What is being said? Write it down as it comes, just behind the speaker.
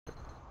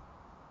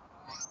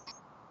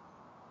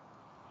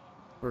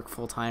work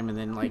full time and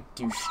then like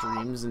do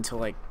streams until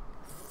like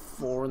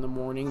 4 in the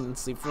morning and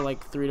sleep for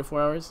like 3 to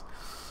 4 hours.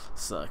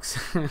 Sucks.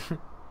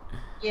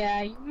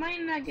 Yeah, you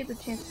might not get the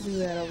chance to do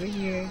that over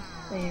here,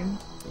 Sam.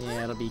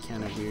 Yeah, it'll be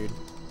kind of weird.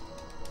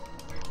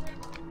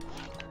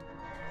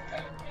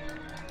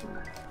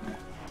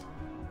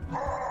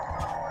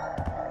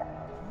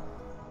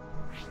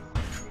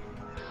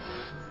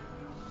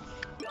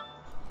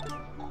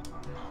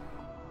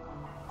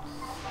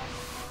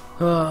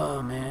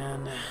 Oh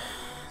man,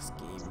 this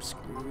game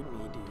screwed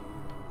me, dude.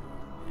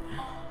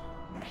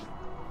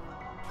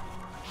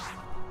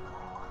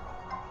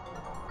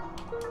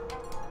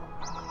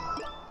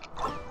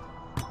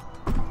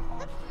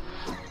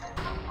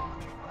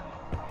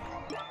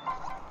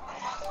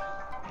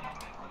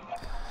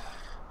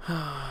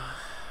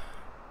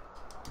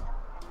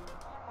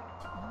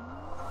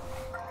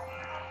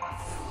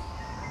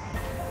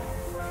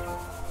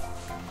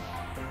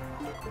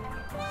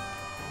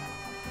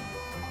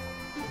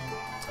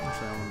 I'll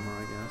try one more,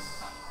 I guess.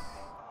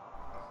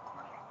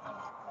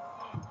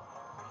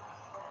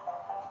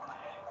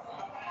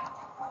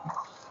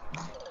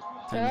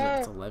 Time's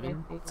up to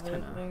 11. It's kind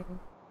of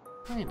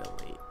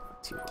late.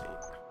 Not too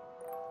late.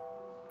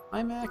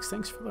 IMAX,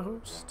 thanks for the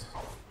host.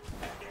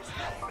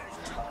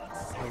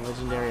 The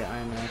legendary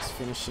IMAX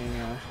finishing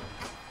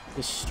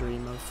his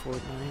stream of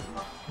Fortnite.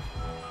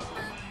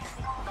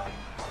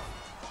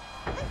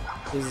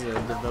 His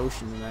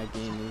devotion to that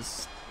game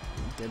is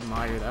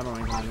admired. I don't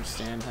even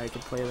understand how you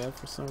could play that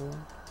for so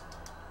long.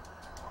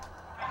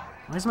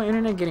 Why is my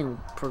internet getting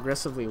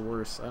progressively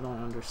worse? I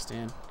don't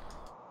understand.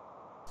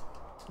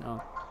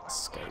 No,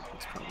 Skype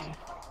is probably.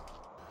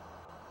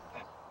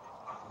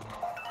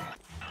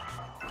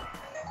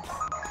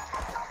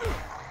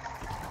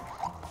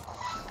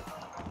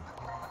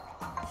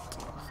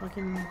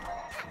 Fucking.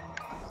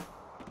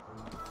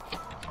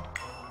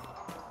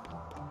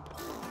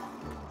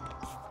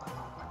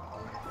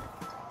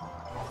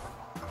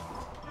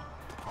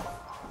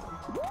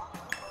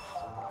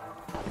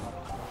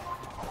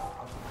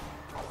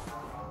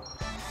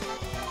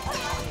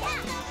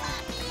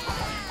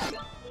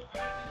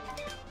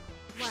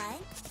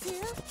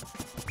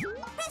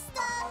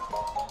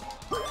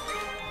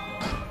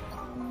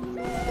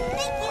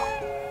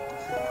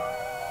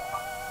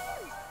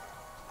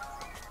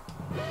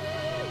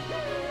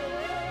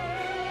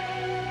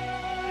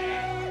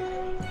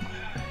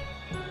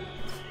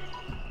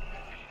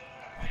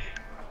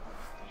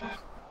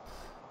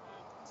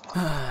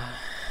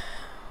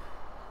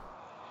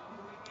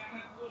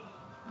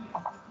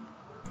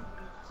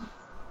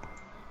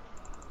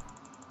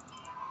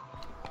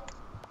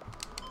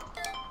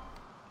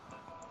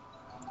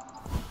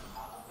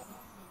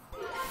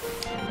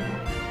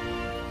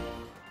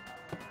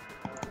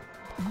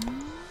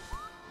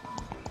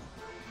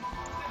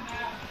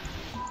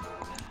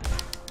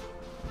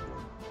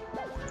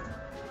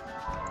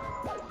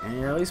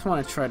 And I at least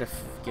want to try to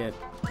get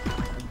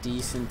a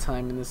decent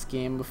time in this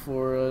game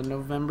before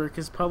November,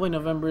 because probably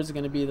November is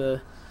going to be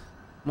the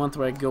month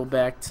where I go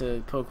back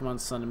to Pokemon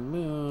Sun and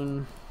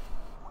Moon.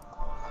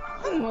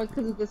 What,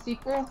 because of the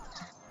sequel?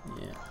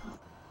 Yeah.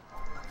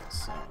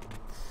 So,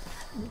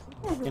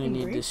 I'm going to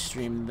need to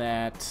stream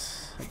that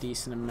a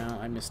decent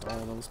amount. I missed all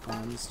those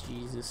ponds,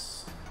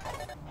 Jesus.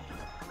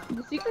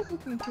 The sequel's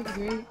looking pretty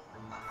great.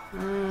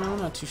 I'm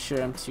not too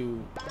sure I'm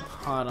too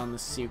hot on the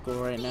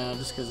sequel right now,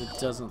 just because it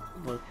doesn't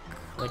look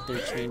like they're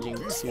changing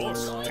too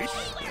much.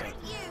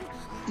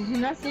 Did you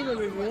not see the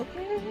reveal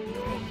trailer?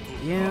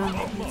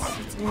 Yeah,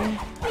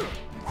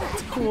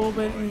 it's cool,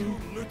 but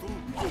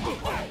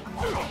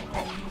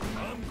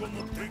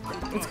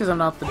it's because I'm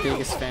not the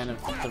biggest fan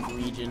of the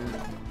region.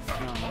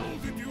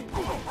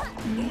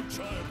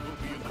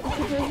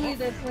 Supposedly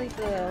that's like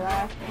the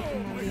last Pokemon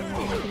game they're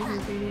gonna do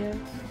for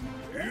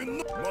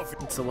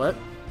 3DS. It's a what?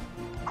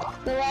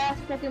 The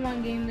last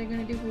Pokemon game they're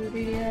gonna do for the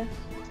 3DS.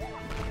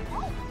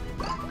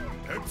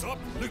 Heads up,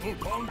 little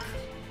punk.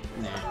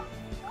 Nah.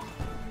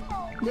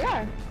 They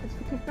are. It's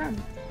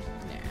confirmed.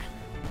 Nah.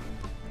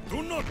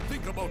 Do not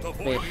think about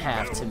avoiding They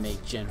have to barrels.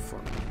 make Gen 4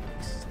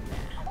 remakes.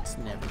 Nah, it's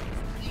never.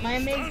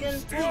 Might make Gen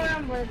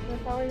 4, but they're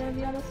probably gonna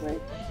be on the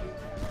Switch.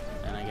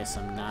 And I guess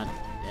I'm not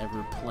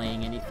ever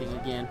playing anything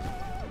again.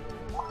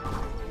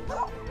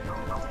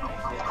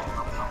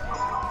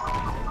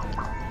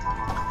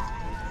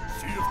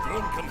 See if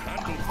Grom can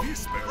handle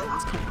these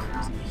barrels. Kind of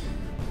crazy.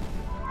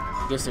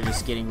 I guess they're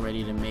just getting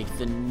ready to make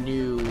the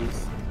new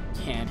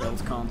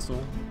handheld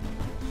console.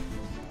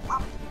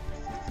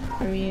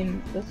 I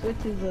mean, the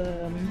Switch is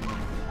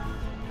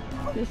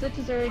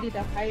already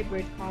the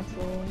hybrid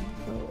console,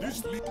 so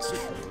This leads to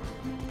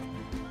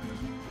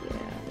yeah,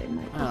 they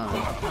might. I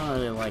don't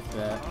really like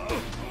that.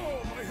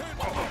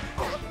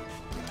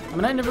 I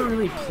mean, I never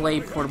really play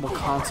portable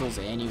consoles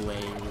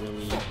anyway,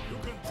 really.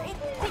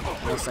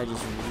 Unless I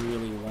just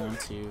really want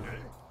to.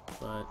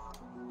 But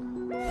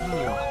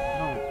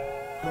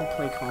I don't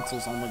play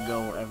consoles on the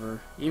go ever.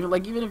 Even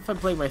if I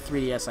play my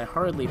 3DS, I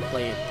hardly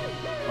play it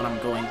when I'm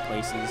going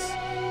places.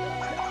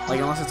 Like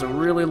unless it's a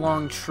really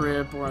long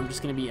trip or I'm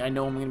just gonna be, I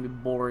know I'm gonna be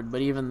bored.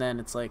 But even then,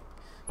 it's like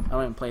I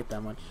don't even play it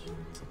that much.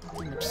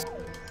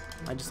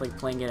 I just like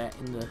playing it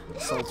in the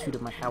solitude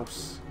of my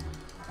house.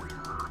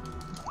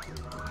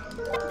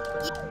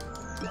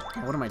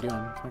 What am I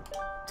doing?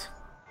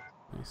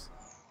 Nice.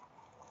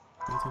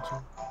 Pay attention.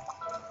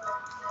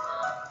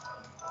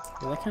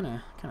 Yeah, that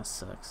kind of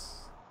sucks.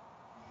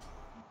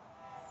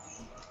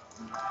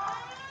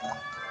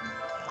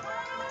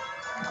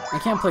 I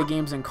can't play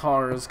games in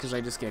cars because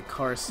I just get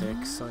car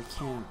sick, so I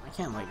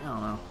can't like, I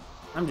don't know.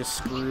 I'm just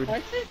screwed.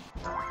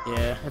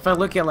 Yeah, if I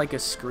look at like a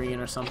screen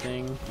or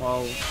something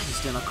while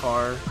just in a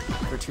car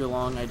for too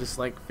long, I just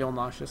like feel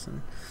nauseous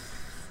and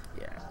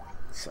yeah,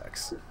 it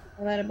sucks.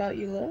 Know that about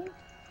you, Lo?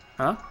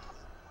 Huh?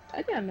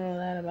 I didn't know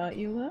that about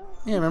you, Lo.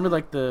 Yeah, remember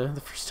like the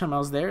first time I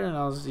was there and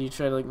you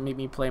tried to like make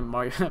me play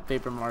Mario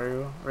Paper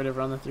Mario or whatever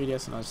on the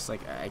 3DS and I was just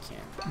like, I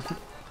can't.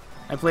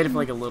 I played it for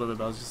like a little bit,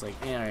 but I was just like,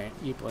 yeah, alright,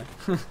 you play.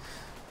 This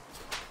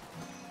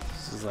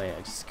is like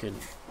I just couldn't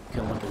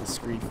look at the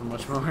screen for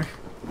much more.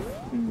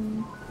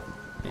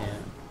 Yeah.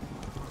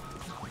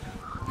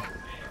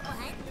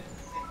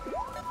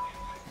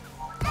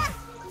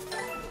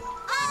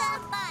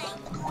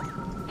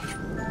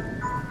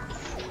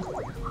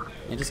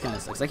 It just kind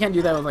of sucks. I can't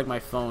do that with like my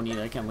phone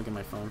either. I can't look at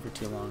my phone for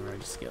too long, or I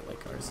just get like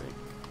car sick.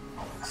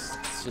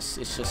 It's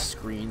just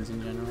screens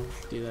in general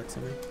do that to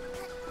me.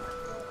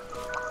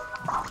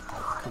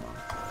 Come on.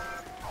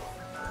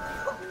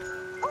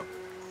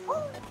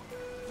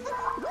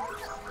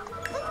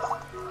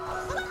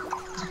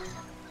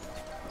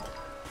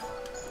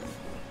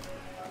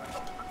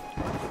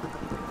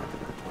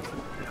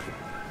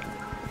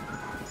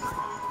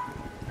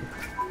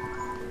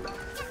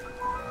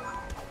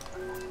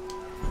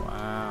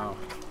 Wow.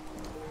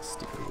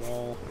 Stupid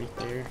wall right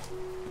there.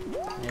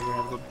 Never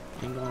have the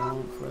angle I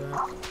want for that.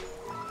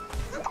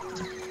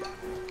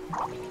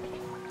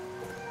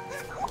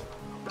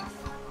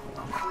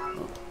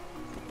 Oh.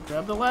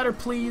 Grab the ladder,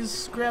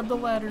 please. Grab the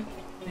ladder.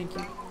 Thank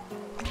you.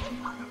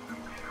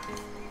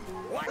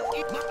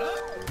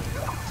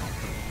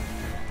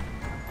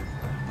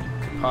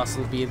 Could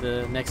possibly be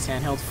the next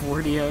handheld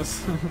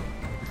 4DS.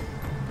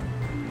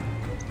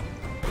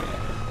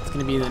 It's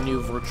gonna be the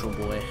new Virtual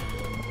Boy.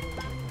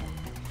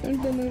 There's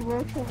the new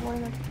Virtual Boy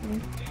next to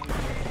me.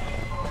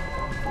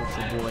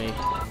 Virtual Boy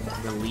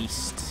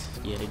released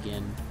yet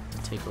again to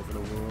take over the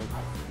world.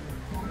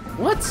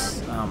 What?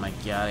 Oh my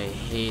god, I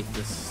hate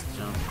this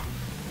jump.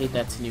 Hate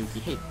that Tanuki.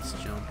 Hate this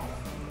jump.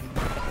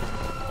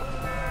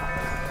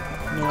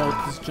 No,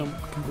 this jump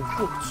can go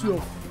fuck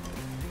itself.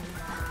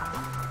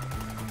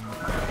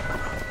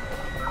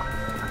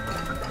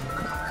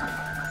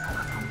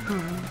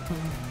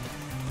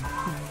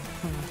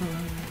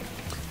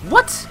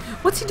 What?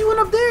 What's he doing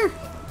up there?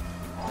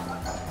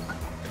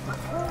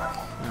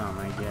 Oh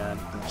my god.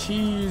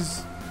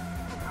 Cheese.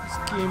 This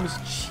game is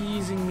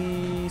cheesing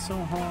me so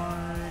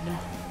hard.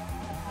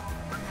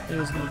 It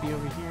was gonna be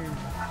over here.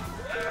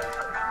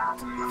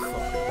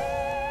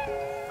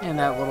 And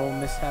that little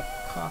mishap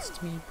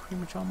cost me pretty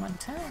much all my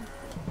time.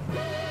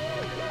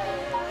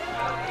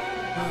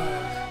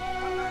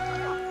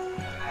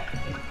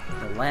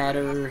 The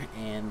ladder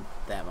and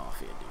that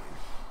Mafia dude.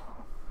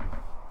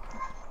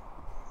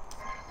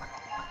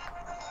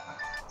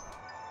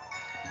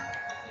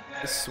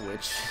 The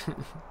Switch.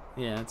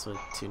 Yeah, that's what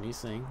Tooney's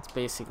saying. It's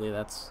basically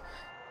it's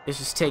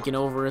just taking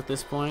over at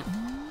this point.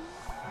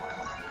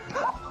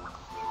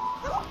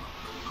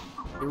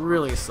 It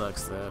really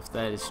sucks though, if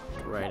that is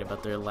right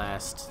about their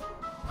last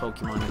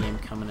Pokemon game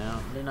coming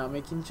out. They're not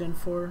making Gen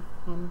 4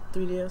 on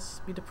 3DS.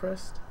 Be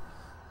depressed.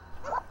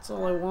 That's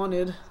all I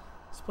wanted.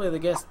 Let's play the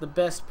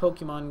best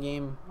Pokemon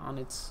game on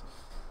its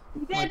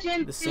like,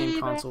 the same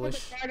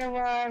console-ish.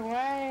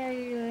 Why are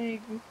you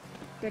like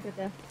good at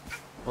that?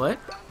 What?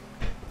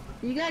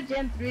 You got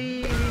Gen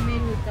 3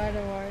 remade with God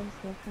of War and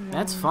stuff.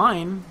 That's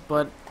fine,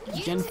 but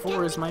Gen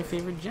 4 is my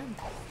favorite gen.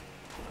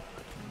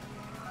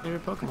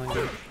 Favorite Pokemon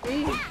game.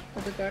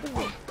 For the God of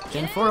War.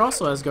 Gen 4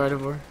 also has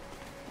Gardevoir.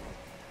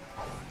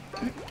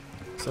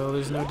 So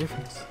there's no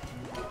difference.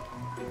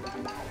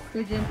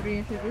 So Gen 3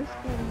 introduced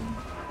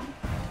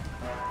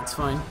It's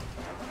fine.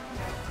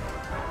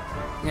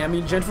 Yeah, I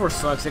mean, Gen 4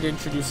 sucks. They didn't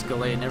introduce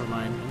Gallade, never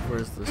mind. Gen 4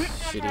 is the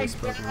shittiest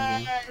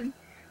Pokemon game.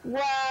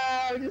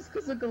 Wow, just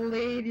because of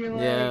Gallade, you're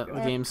like... Yeah,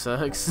 the game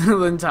sucks.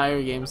 The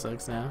entire game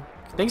sucks now.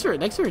 Thanks for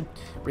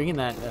bringing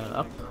that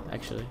up,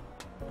 actually.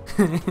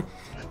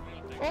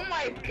 Oh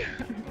my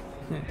god.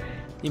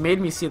 You made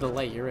me see the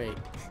light, you're right.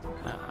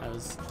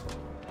 It's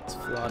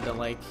flawed to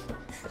like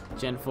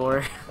Gen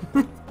 4.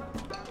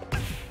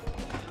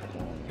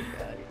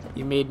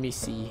 You made me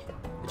see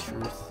the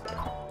truth.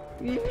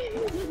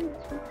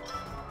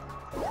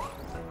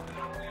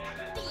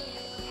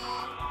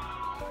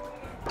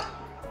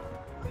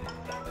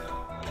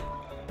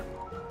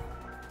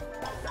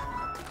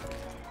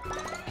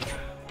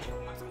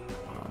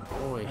 Oh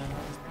boy,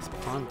 this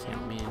pond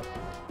count, man.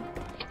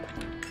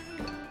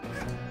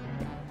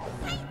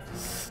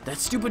 That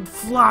stupid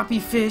floppy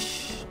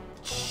fish!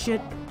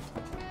 Shit.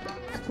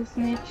 The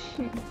snitch.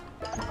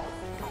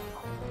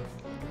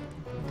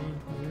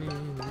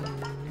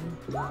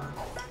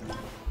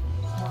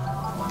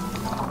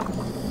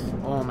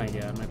 Oh my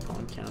god, my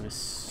pawn count is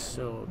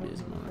so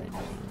abysmal right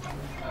now.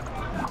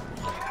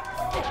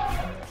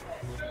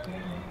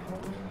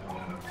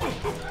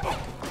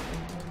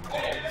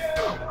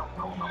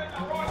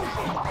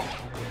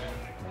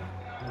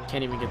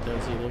 Can't even get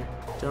those either.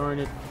 Darn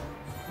it.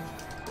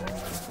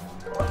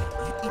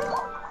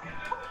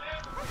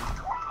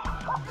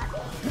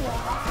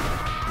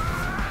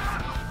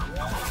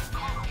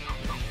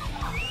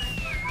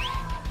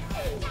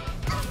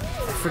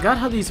 I forgot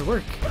how these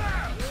work.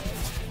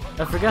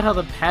 I forgot how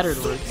the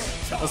pattern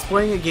works. I was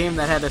playing a game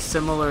that had a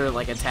similar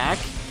like attack,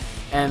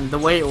 and the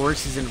way it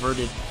works is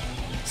inverted.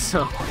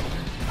 So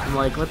I'm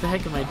like, what the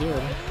heck am I doing?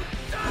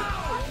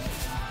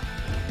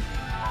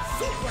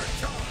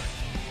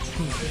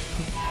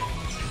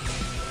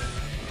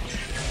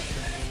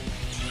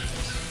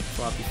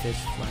 Floppy fish,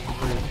 Flappy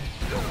Bird.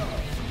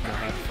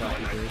 God,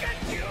 Flappy Bird.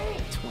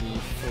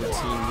 2014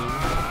 game.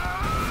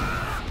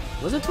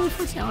 Was it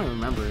 2014? I don't even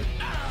remember.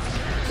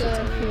 Yeah,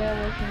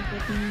 I wasn't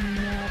looking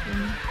at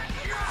them.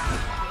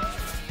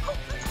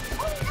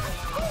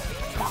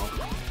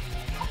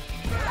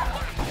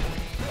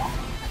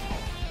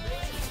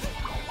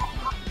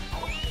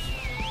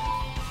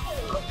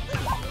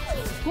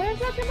 Where the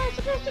fuck am I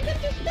supposed to get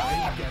this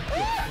dog?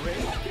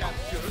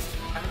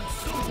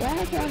 Yeah,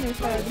 I found this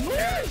dog.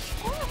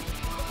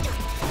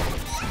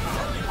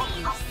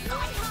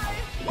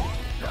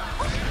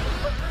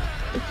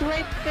 It's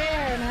right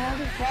there, and I have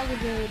the frog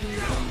ability.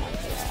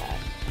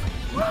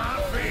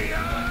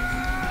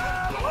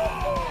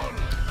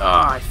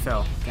 Oh, I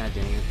fell. God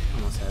dang it.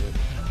 Almost had it.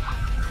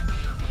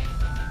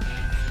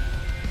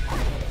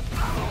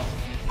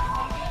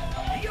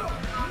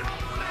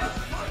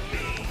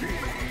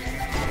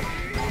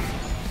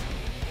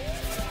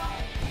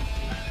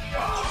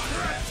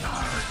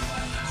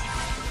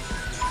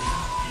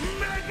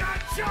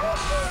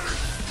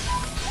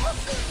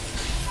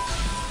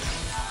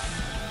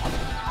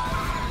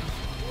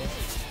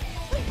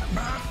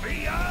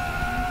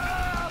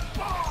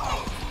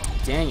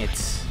 Dang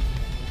it.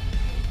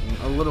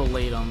 I'm a little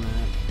late on that.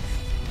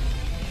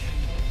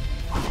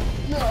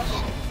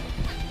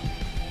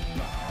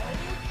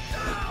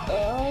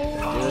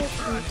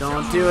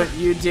 Don't do it.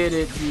 You did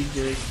it. You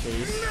did it,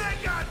 face.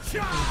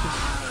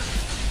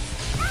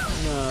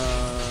 No.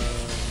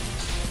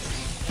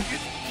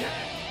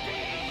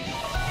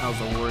 That was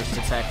the worst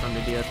attack from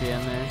to do at the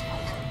end there.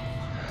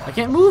 I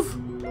can't move.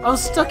 I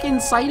was stuck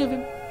inside of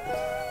him.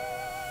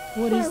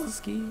 What is this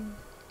game?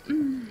 Oh,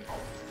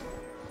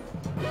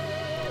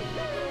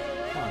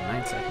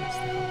 9 seconds.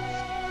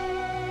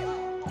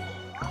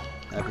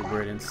 Happy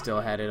Burden still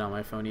had it on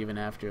my phone even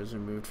after it was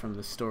removed from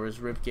the stores.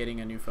 Rip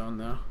getting a new phone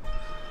though.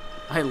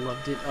 I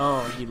loved it.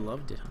 Oh, he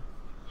loved it, huh?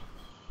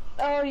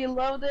 Oh, you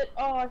loved it?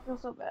 Oh, I feel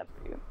so bad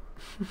for you.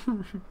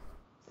 It's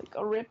like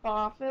a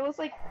rip-off. It was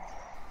like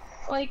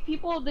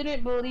people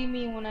didn't believe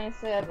me when I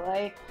said,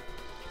 like,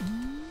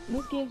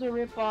 this game's a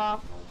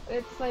rip-off.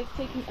 It's like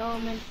taking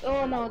elements.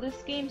 Oh no,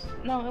 this game's.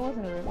 No, it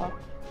wasn't a rip-off.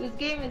 This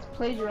game is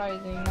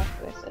plagiarizing, that's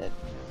what I said.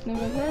 And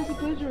they were like, how is it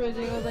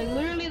plagiarizing? I was like,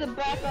 literally the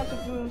background's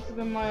from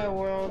Super Mario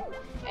World,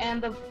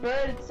 and the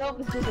bird itself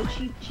is just a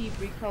cheap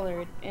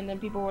recolored. And then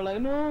people were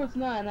like, no, it's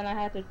not. And then I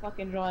had to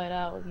fucking draw it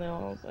out, and then I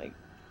was like,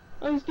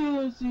 I still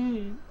don't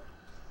see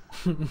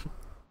it.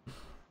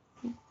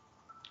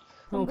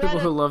 Well, people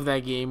who love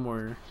that game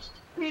were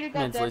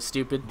mentally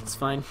stupid. It's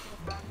fine.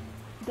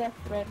 Death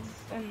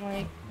threats and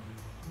like,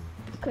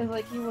 because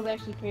like he was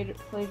actually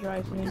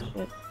plagiarizing and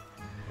shit.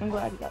 I'm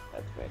glad he got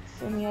death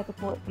threats, and he had to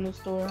pull it from the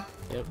store.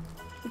 Yep.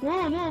 Like,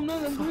 oh no, I'm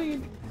doing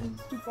it.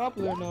 It's too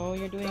popular. No,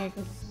 you're doing it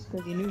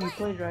because you knew you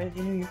plagiarized.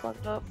 You knew you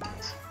fucked up.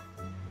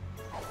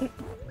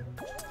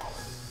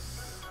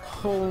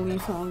 Holy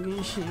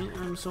fucking shit!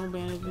 I'm so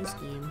bad at this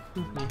game.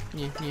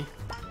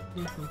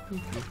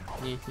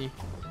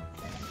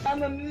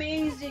 I'm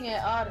amazing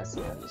at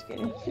Odyssey. I'm just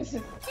kidding.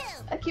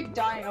 I keep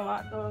dying a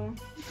lot though.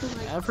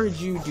 I've heard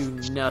you do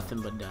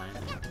nothing but die.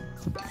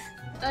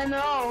 I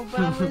know, but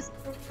I'm with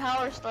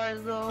power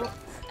stars though.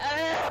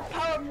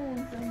 Power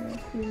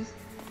moves.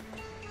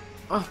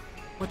 Oh,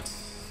 what?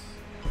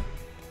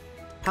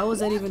 How is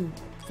that even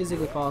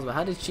physically possible?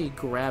 How did she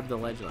grab the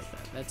ledge like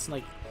that? That's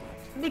like.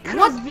 Because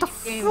what the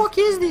fuck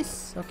is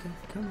this? Okay,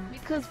 come on.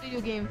 Because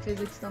video game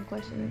physics, don't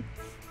question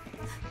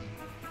it.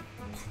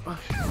 Oh.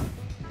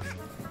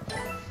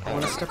 I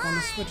want to step on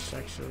the switch,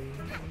 actually.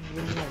 It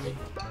wouldn't let me.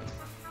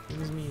 It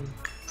was mean.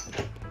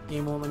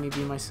 Game won't let me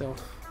be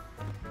myself.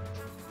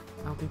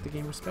 I don't think the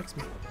game respects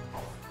me.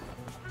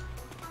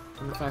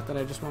 And the fact that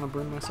I just want to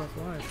burn myself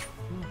alive.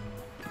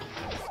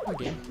 Oh.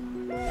 Okay.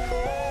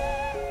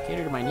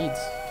 Cater to my needs.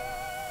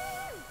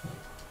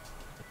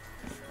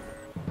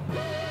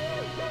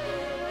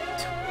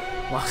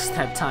 Lost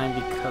that time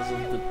because of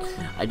the...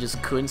 I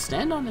just couldn't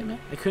stand on it, man.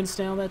 I couldn't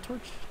stand on that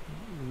torch.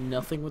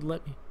 Nothing would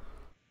let me.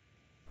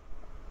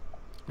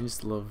 I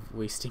just love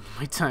wasting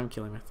my time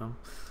killing my thumb.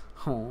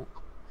 Oh.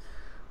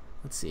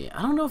 Let's see.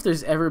 I don't know if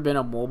there's ever been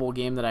a mobile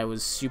game that I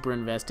was super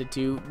invested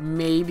to.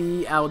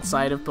 Maybe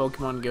outside of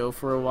Pokemon Go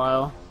for a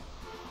while.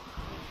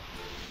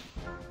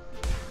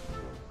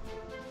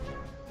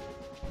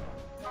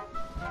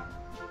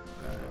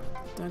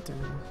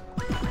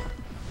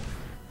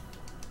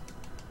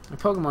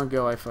 Pokemon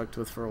Go I fucked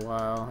with for a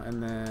while,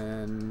 and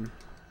then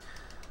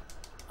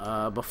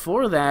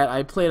before that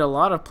I played a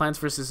lot of Plants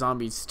vs.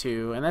 Zombies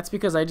 2, and that's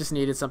because I just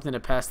needed something to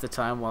pass the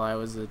time while I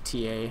was a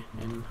TA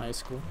in high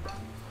school.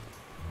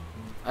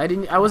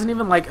 I wasn't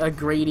even like a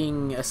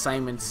grading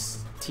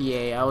assignments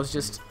TA. I was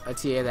just a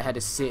TA that had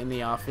to sit in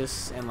the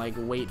office and like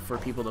wait for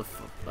people to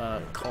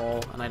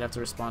call, and I'd have to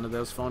respond to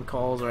those phone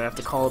calls, or I'd have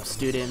to call up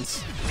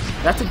students.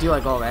 I'd have to do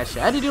like all that shit.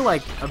 I had to do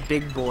like a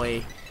big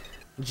boy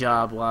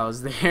job while I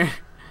was there.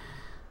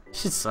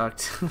 Shit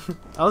sucked.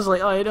 I was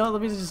like, oh, you know,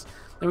 let me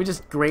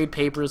just grade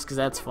papers because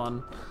that's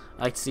fun.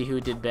 I like to see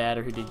who did bad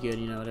or who did good,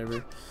 you know,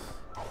 whatever.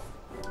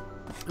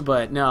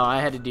 But no,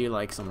 I had to do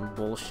like some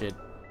bullshit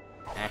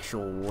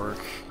actual work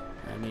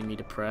that made me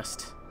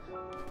depressed.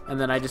 And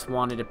then I just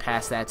wanted to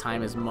pass that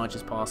time as much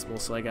as possible,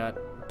 so I got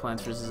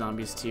Plants vs.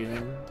 Zombies 2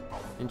 and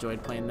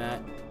enjoyed playing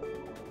that.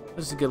 It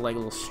was a good like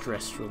little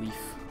stress relief.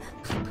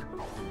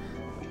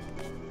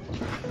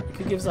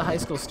 Who gives a high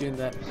school student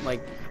that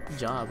like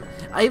job?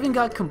 I even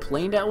got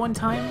complained at one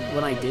time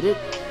when I did it,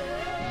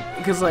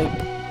 because like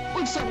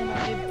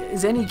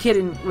as any kid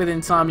with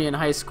insomnia in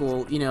high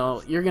school, you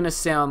know, you're gonna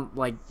sound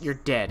like you're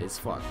dead as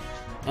fuck,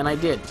 and I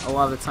did a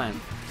lot of the time.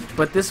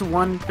 But this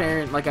one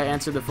parent, like, I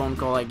answered the phone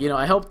call, like, you know,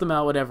 I helped them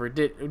out, whatever,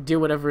 do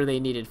whatever they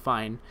needed,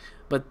 fine.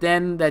 But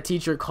then that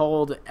teacher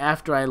called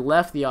after I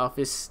left the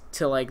office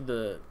to like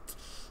I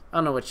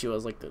don't know what she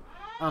was, like I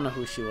don't know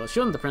who she was. She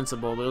wasn't the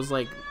principal, but it was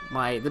like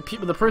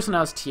the person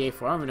I was TA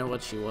for. I don't even know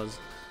what she was.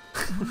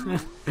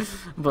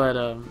 But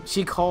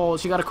she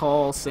got a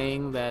call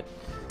saying that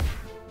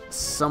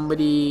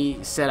somebody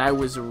said I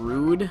was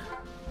rude.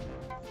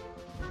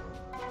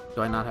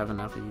 Do I not have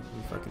enough of you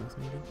fucking with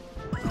me again?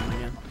 Oh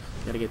my god.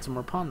 Gotta get some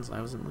more puns. I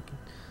wasn't looking.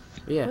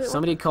 But yeah,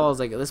 somebody calls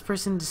like, this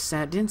person just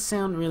didn't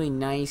sound really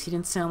nice. He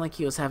didn't sound like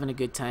he was having a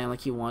good time,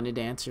 like he wanted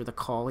to answer the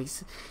call. You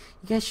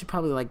guys should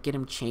probably like get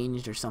him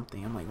changed or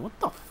something. I'm like, what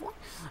the fuck?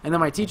 And then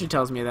my teacher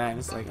tells me that, and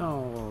it's like,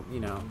 oh, well, you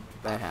know,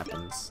 that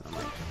happens. I'm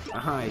like,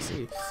 I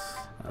see.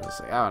 I was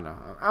like, I don't know.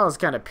 I was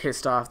kind of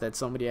pissed off that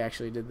somebody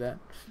actually did that.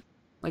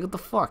 Like, what the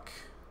fuck?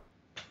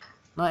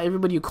 Not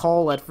everybody you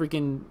call at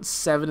freaking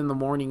 7 in the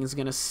morning is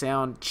gonna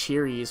sound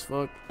cheery as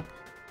fuck.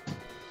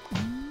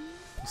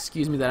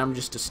 Excuse me that I'm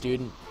just a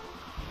student.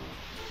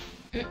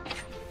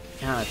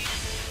 God,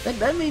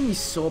 that made me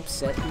so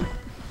upset.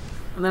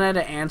 And then I had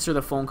to answer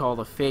the phone call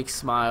with a fake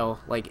smile.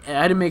 Like, I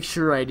had to make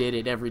sure I did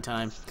it every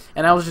time.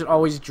 And I was just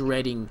always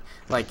dreading,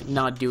 like,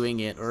 not doing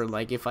it. Or,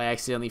 like, if I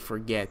accidentally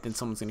forget, then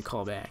someone's gonna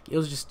call back. It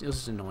was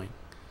just annoying.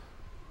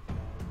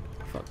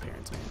 Fuck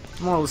parents, man.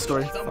 Moral of the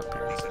story, fuck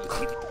parents.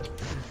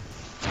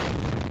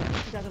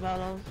 Talk about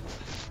those.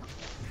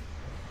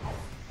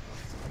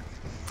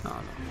 I don't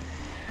know.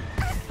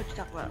 What you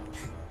talk about?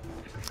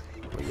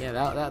 But yeah,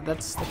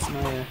 that's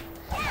my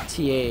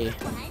TA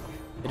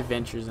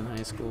adventures in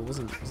high school.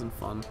 Wasn't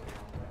fun.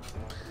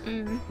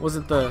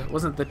 Wasn't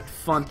the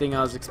fun thing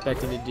I was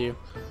expecting to do.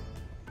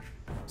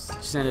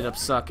 Just ended up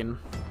sucking.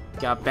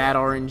 Got bad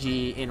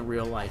RNG in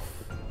real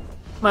life.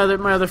 My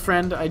other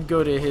friend, I'd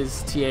go to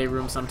his TA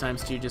room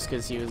sometimes too, just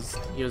because he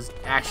was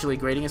actually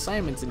grading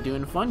assignments and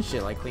doing fun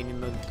shit like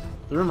cleaning the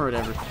room or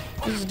whatever.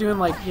 He was doing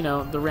like, you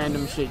know, the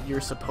random shit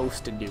you're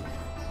supposed to do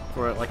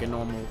for like a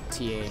normal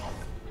TA.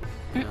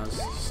 And I was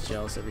just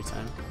jealous every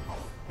time.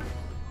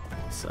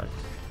 It sucked.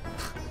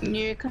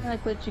 You're kind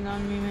of glitching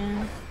on me,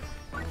 man.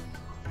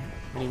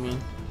 What do you mean?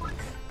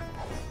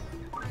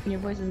 Your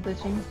voice is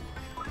glitching.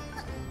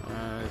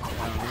 I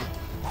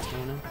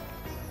don't know.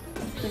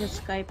 It's like a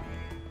Skype.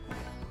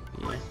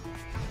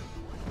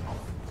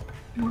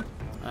 Yeah.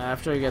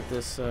 After I get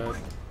this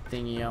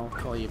thingy, I'll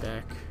call you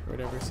back or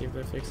whatever, see if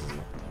that fixes it.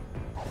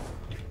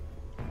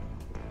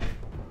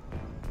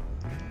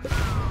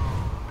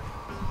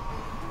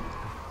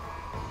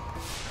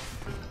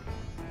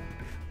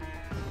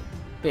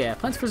 But yeah,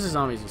 Plants vs.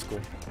 Zombies was cool.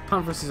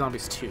 Plants vs.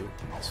 Zombies 2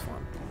 was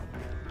fun.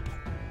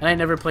 And I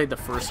never played the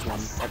first one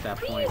at that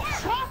point. What are you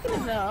talking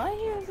about? I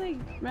hear like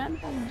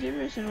random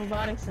gibberish and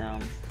robotic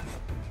sounds.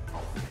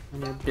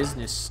 And your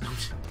business.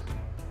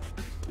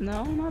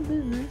 No, not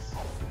business.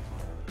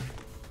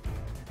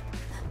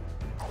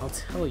 I'll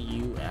tell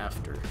you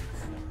after.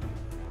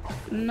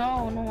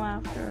 No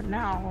after.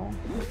 Now.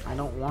 I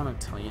don't want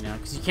to tell you now,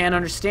 because you can't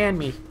understand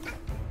me.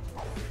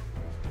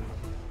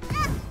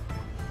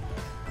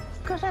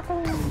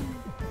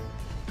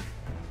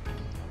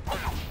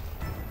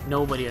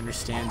 Nobody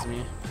understands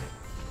me.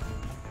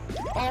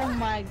 Oh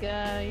my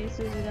god, you're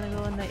seriously gonna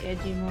go in the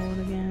edgy mode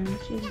again.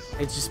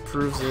 Jeez. It just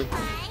proves it.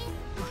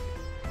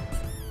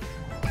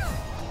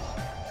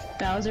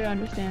 Bowser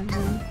understands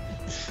me.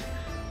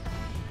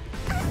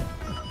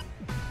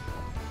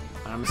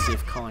 I'm gonna see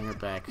if calling her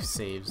back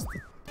saves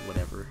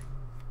whatever.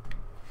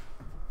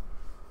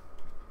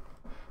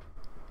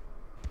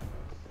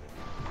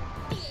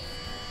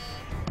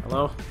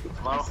 Hello?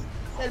 Hello?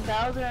 Said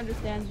Bowser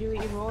understands you.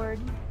 He roared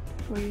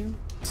for you.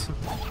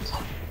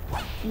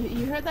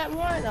 You heard that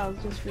roar? That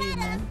was just for you,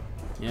 man.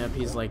 Yep,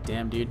 he's like,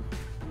 damn, dude.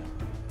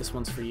 This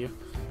one's for you.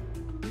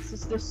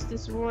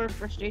 this roar of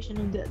frustration,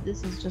 and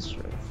this is just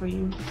for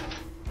you.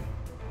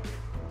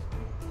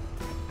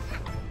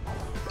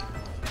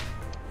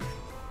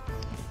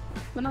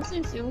 But no,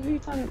 seriously, what were you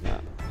talking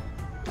about?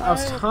 I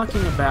was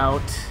talking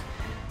about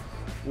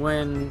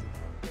when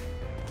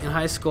in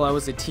high school I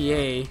was a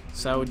TA,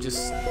 so I would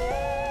just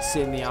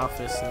sit in the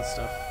office and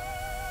stuff,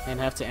 and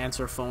have to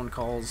answer phone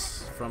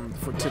calls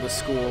to the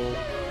school,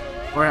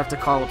 or have to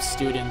call up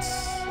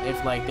students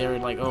if like they were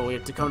like, oh, we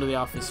have to come to the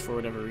office for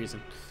whatever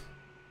reason.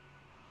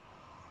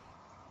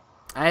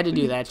 I had to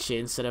do that shit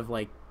instead of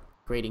like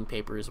grading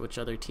papers, which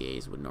other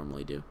TAs would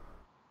normally do.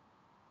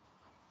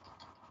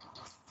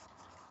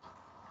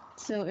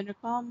 So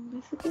intercom,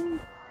 basically.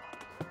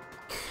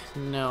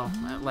 No,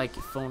 like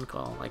a phone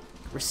call, like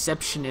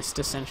receptionist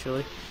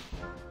essentially.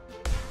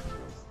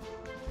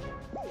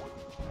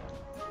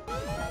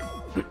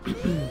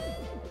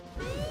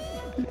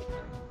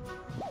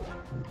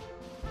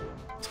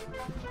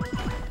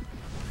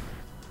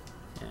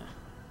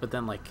 But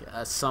then, like,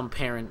 some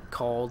parent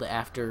called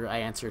after I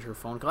answered her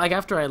phone call. Like,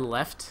 after I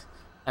left,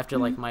 after,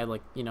 like, my,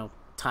 like, you know,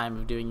 time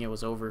of doing it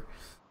was over,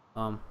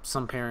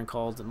 some parent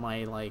called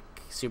my, like,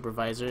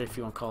 supervisor, if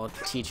you want to call it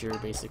teacher,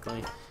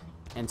 basically,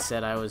 and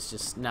said I was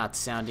just not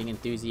sounding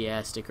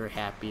enthusiastic or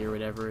happy or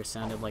whatever. It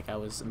sounded like I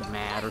was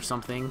mad or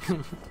something.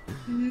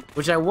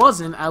 Which I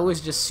wasn't. I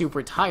was just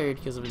super tired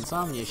because of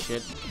insomnia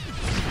shit.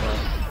 But,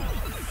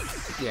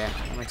 yeah,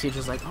 my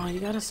teacher's like, oh,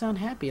 you gotta sound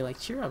happy. Like,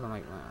 cheer up. I'm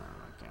like,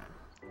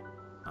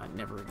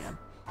 never again.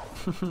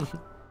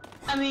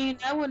 I mean,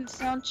 I wouldn't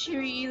sound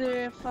cheery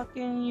either if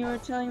fucking you were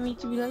telling me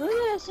to be like,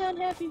 oh yeah, sound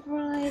happy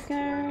for like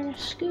our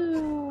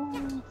school.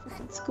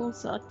 Fucking school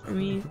sucked for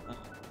me.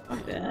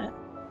 Fuck that.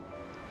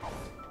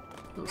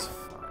 It was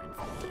fine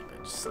for me,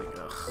 but just like,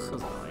 ugh, it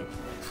was annoying.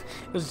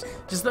 It was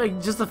just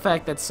like, just the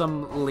fact that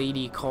some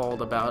lady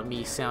called about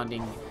me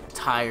sounding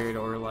tired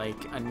or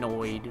like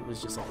annoyed. It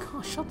was just like,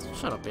 oh, shut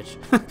up, bitch.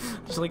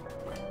 Just like,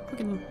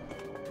 fucking.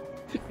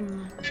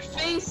 Your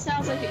face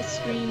sounds like it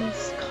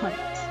screams cunt.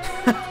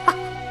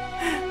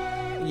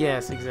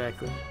 Yes,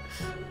 exactly.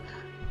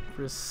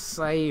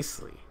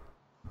 Precisely.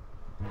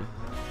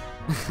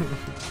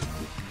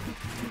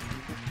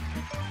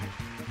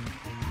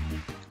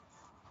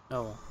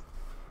 Oh.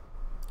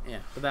 Yeah,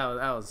 but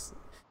that was...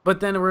 But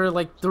then we're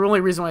like, the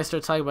only reason why I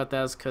started talking about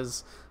that is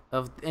because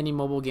of any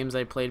mobile games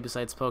I played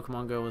besides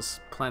Pokemon Go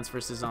was Plants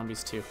vs.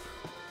 Zombies 2.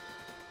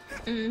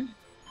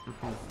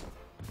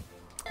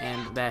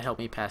 And that helped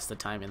me pass the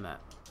time in that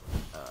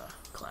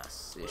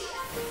class-ish.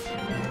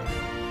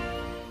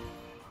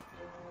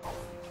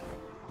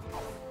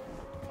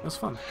 It was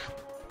fun.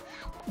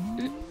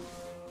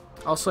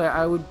 Also,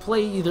 I would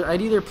play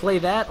I'd either play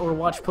that or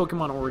watch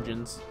Pokemon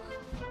Origins.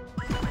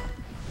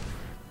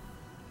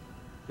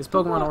 Because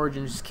Pokemon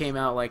Origins just came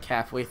out like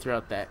halfway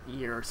throughout that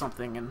year or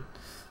something, and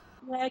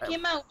yeah, it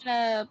came out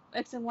when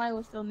X and Y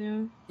was still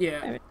new.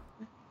 Yeah.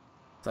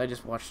 So I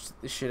just watched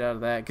the shit out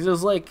of that. Because it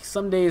was like,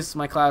 some days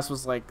my class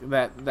was like,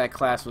 that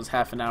class was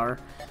half an hour.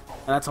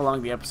 And that's how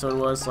long the episode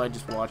was, so I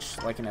just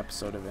watched like an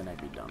episode of it and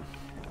I'd be done.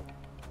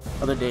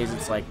 Other days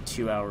it's like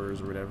 2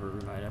 hours or whatever,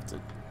 and I'd have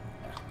to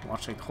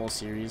watch like the whole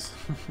series.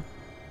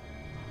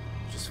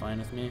 Which is fine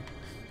with me.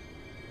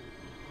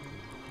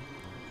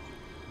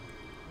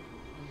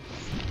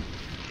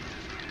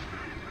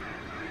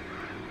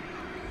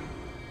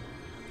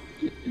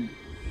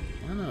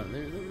 I don't know,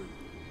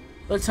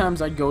 other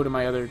times I'd go to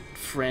my other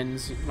friend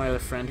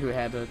who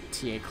had a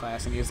TA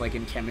class, and he was like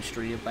in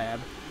chemistry lab.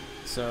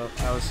 So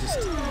I was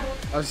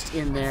just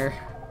in there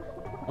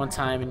one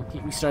time, and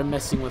we started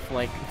messing with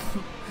like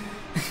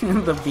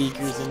the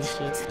beakers and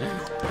shit.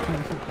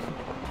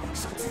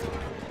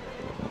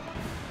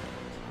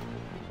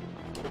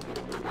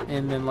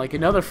 And then like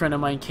another friend of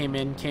mine came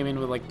in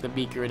with like the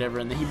beaker or whatever,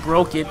 and then he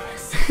broke it.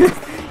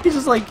 He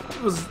just like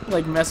was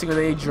like messing with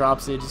it, he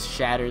drops it, just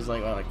shatters,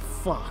 like, oh, like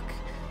fuck.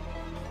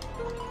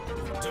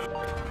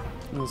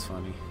 It was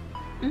funny.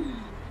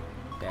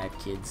 Bad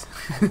kids.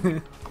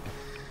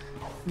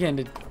 Get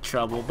into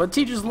trouble, but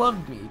teachers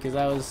loved me because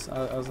I was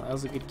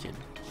a good kid.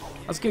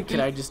 I was a good kid.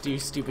 I just do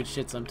stupid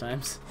shit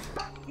sometimes.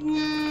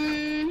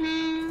 I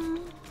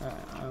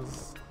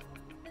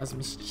was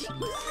mischievous.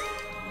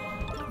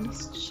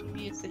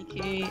 Mischievous,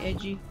 aka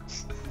edgy.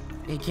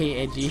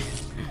 AKA edgy.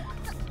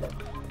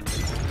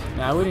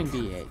 No, I wouldn't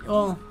be edgy.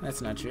 Oh,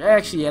 that's not true.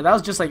 Actually, yeah, that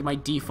was just like my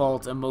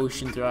default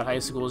emotion throughout high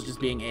school, was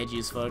just being edgy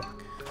as fuck.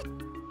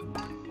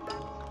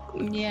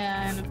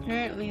 Yeah, and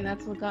apparently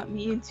that's what got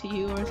me into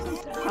you or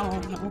something. I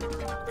don't know.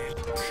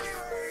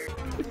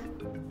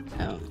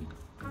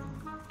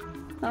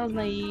 I was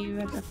naive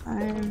at the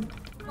time.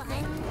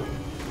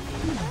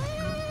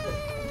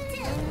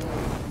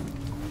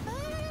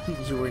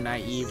 You were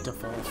naive to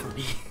fall for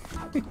me.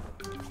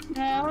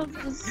 Yeah, I was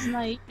just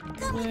naive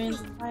during the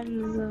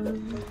times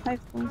of high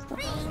school and stuff.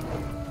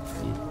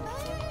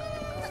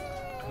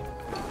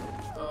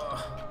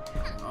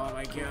 Oh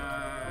my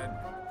god.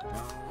 Oh,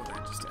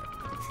 that just happened.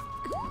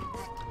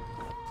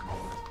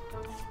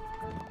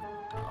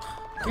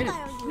 Get it.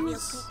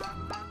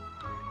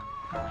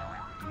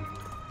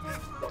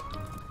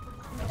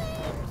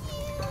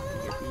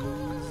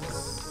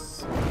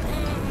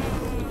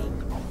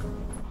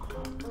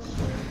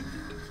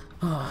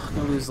 Oh, I'm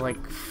gonna lose like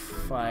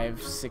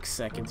 5-6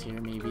 seconds here,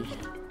 maybe.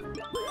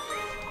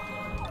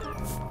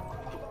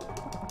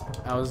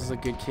 I was a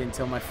good kid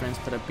until my friends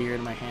put a beer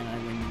in my hand. I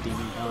went ding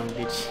dong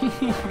ditching.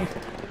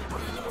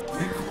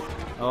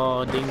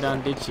 Oh, ding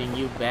dong ditching,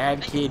 you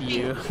bad kid,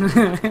 you.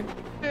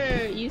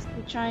 Used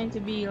to trying to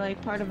be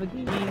like part of a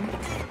game.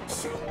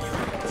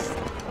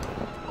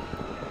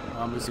 Oh,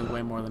 I'm losing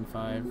way more than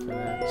 5 for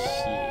that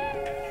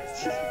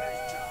shit.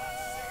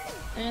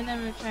 And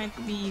then we're trying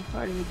to be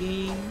part of the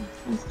game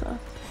and stuff.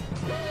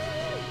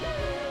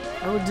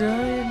 Oh,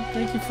 Diane,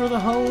 thank you for the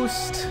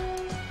host.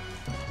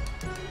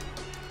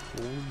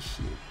 Holy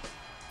shit.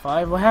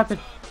 5, what happened?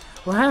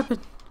 What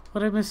happened?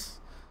 What'd I miss?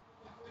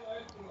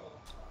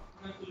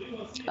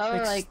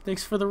 Oh,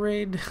 Thanks for the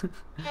raid.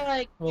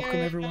 Welcome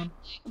everyone.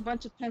 A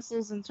bunch of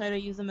pencils and try to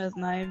use them as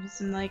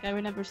knives, and like I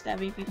remember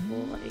stabbing people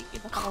like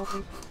in the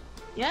hallway.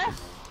 Yeah,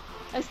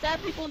 I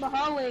stabbed people in the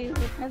hallways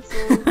with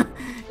pencils.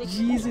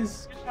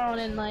 Jesus.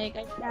 And like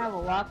I didn't have a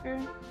locker,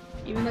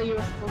 even though you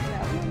were supposed to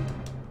have one.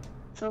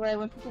 So like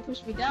when people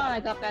pushed me down, I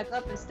got back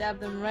up and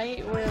stabbed them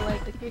right where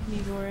like the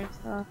kidneys were and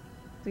stuff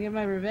to get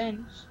my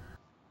revenge.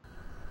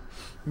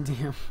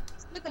 Damn.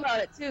 Think about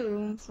it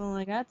too. So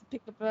like I had to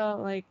pick up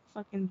like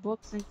fucking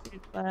books and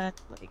shit, but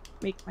like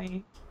make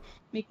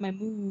my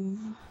move.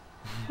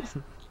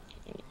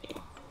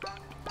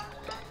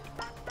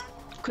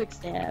 Quick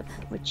stab,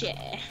 which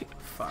yeah.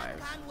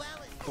 5.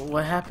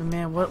 What happened,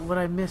 man? What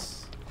I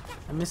miss?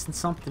 I'm missing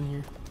something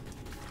here.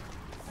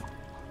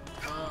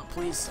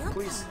 Please.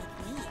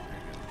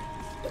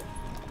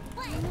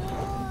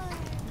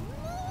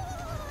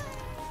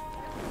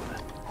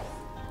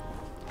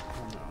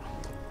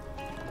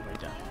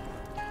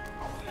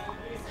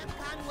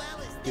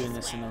 Doing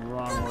this in the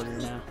wrong order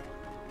now.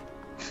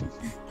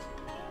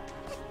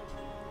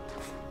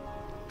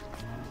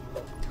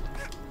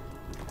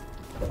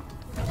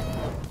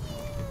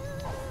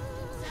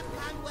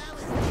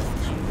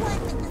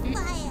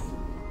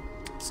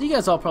 So you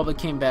guys all probably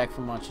came back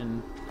from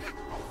watching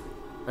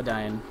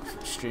Diane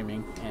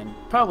streaming, and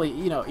probably,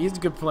 you know, he's a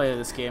good player of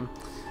this game.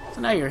 So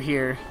now you're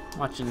here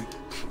watching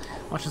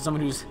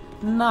someone who's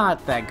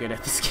not that good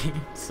at this game.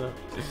 So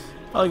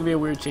probably gonna be a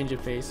weird change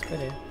of pace, but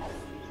hey.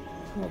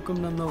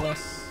 Welcome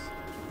nonetheless.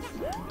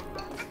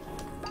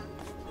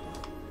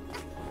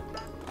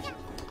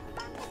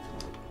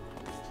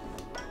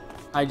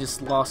 I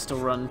just lost a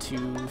run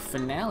to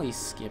finale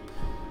skip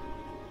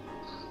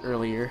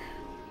earlier.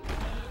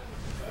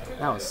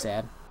 That was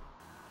sad.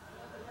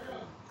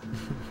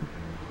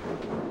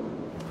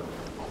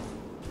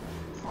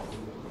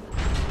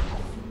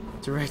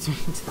 Direct me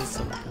to the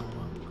Silicon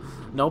one.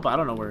 Nope, I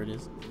don't know where it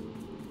is.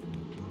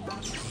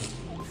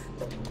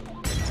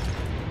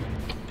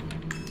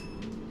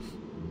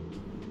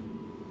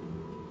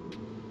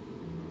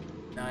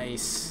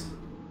 Nice.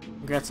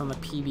 Congrats on the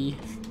PB.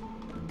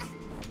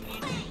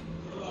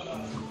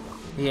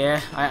 Yeah,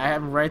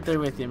 I'm right there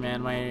with you,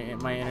 man. My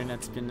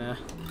internet's been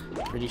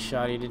pretty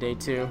shoddy today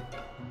too.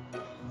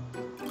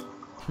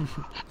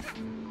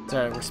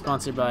 Sorry, we're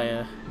sponsored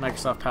by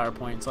Microsoft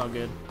PowerPoint. It's all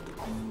good.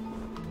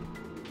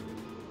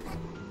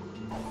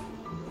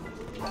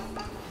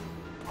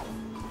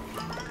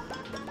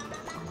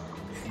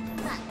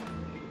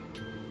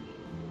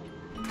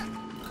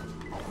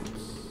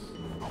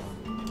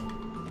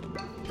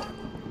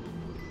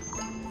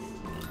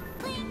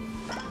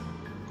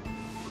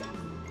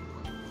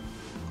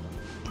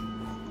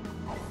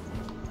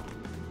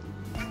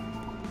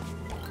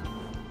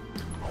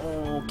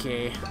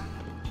 Okay.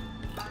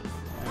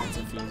 That's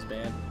a feels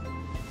bad.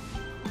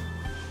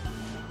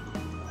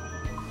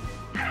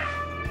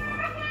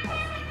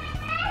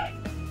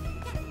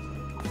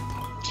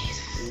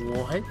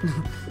 What?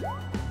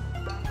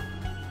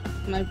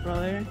 My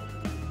brother.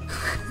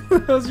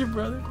 That was your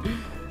brother?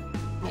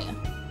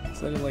 Yeah.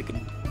 Sounded like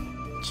a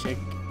chick.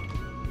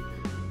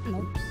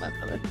 Nope, my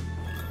brother.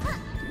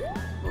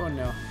 Oh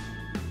no.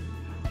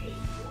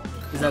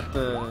 Is that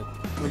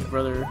which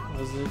brother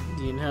was it?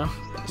 Do you know?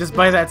 Just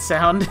by that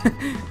sound.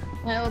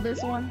 My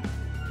oldest one.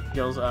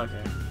 Girls,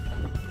 okay.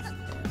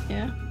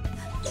 Yeah.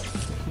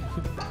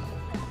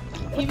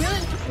 He really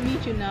wants to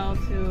meet you now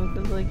too,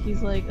 cause like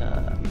he's like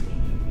cause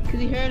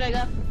he heard I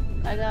got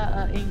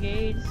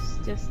engaged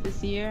just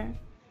this year.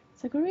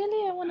 It's like, oh,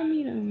 really? I want to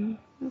meet him.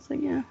 I was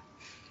like, yeah.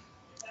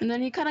 And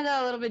then he kind of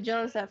got a little bit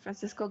jealous that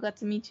Francisco got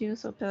to meet you,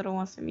 so Pedro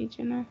wants to meet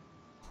you now.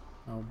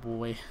 Oh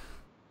boy.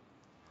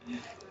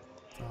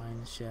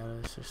 Behind the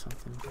shadows or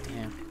something.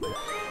 Damn.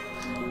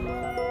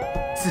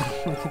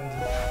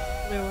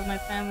 There with my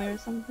family or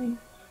something.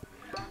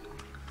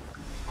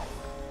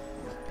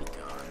 Be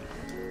gone.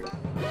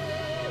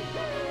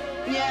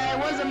 Yeah, it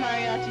was a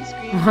mariachi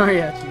scream.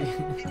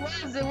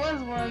 Mariachi. It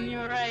was one,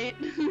 you're right.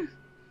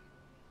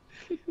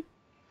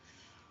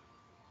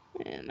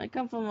 And I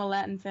come from a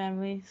Latin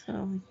family,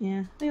 so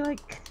yeah. They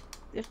like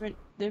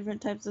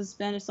different types of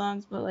Spanish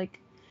songs, but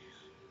like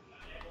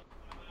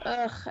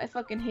I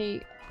fucking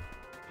hate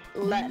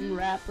Latin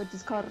rap, which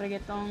is called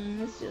reggaeton.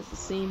 It's just the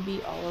same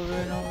beat all over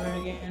and over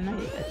again. I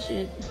hate that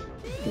shit.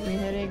 Gives me a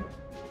headache.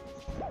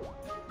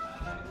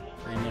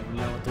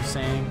 what they're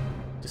saying.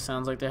 Just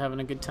sounds like they're having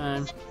a good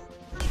time.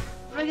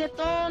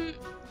 Reggaeton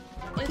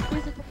is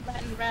basically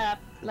Latin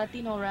rap,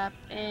 Latino rap,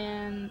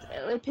 and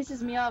it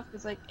pisses me off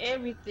because like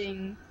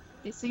everything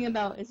they sing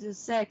about is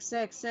just sex,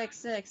 sex, sex,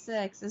 sex,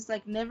 sex. It's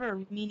like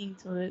never meaning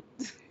to it.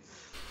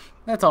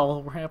 That's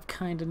all rap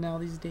kinda now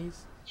these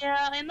days.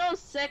 Yeah, I know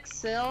sex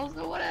sells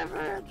or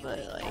whatever, but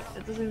like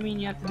that doesn't mean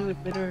you have to do it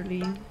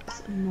literally.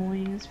 It's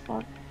annoying as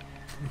fuck.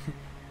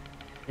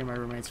 Here, my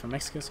roommate's from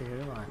Mexico, so here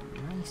a lot.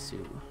 Nice.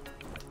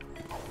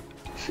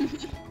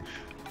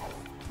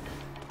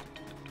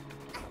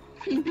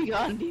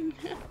 Beyond him.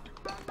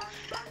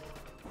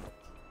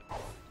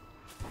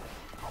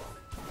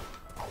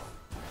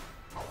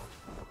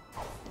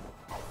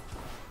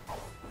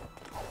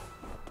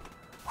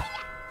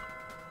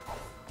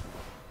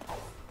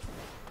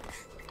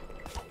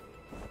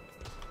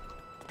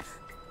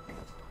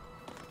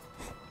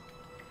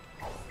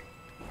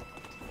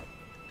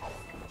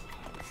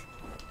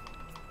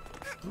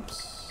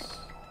 Oops.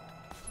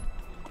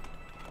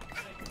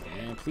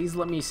 And please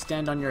let me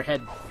stand on your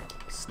head,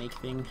 snake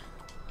thing.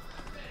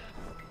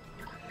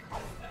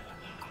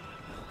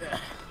 Okay.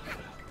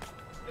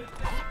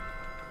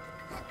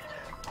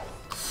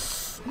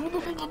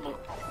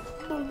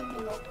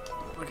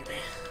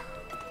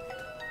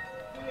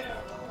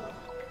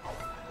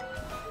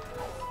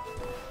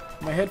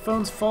 My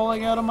headphones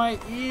falling out of my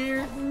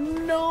ear.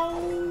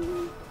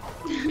 No.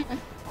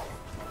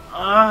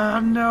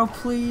 No,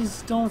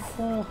 please don't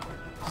fall.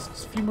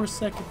 Just a few more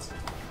seconds.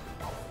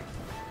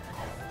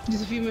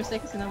 Just a few more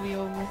seconds and I'll be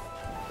over.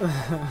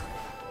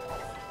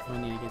 I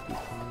need to get these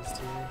pawns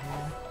too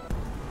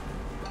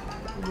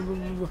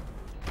here.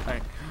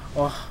 Alright.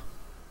 Oh.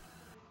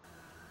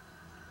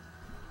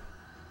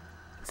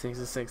 6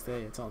 to 6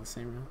 day, it's all the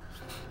same room.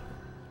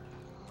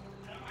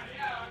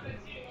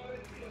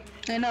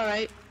 I know,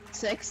 right?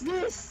 Sex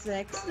this,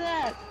 sex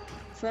that.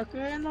 Fuck her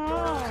and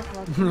all.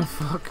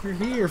 Fuck her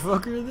here,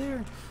 fuck her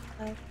there.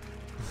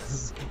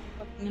 It's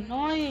fucking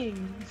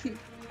annoying.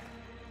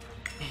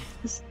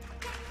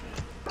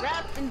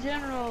 Rap in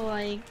general,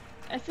 like,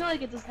 I feel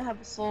like it doesn't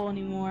have a soul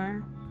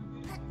anymore.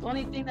 The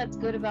only thing that's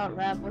good about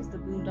rap was the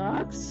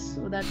Boondocks,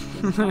 so that's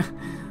just good.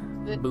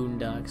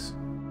 Boondocks.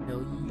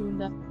 Hell yeah.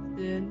 Boondocks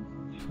good.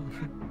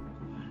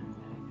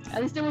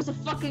 At least there was a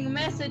fucking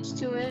message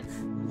to it.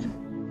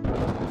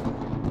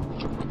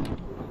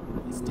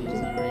 These days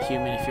you're a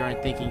human if you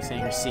aren't thinking,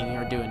 saying, or singing,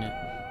 or doing it.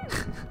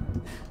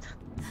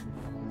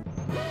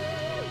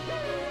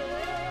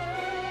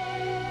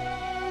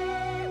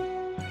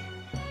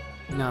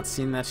 Not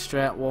seen that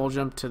strat wall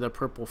jump to the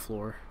purple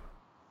floor.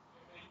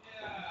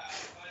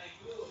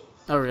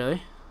 Oh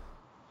really?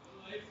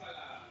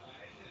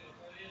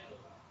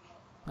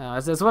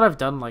 That's what I've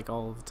done like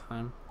all the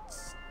time.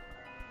 It's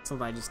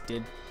something I just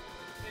did.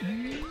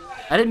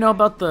 I didn't know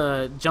about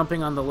the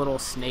jumping on the little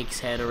snake's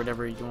head or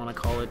whatever you want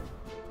to call it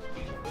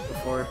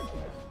before.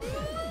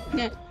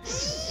 Yeah.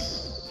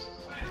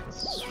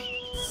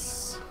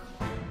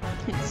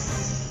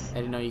 I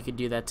didn't know you could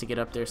do that to get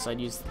up there, so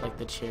I'd use like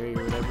the cherry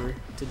or whatever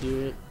to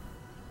do it.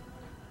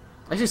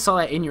 I just saw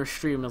that in your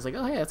stream. I was like,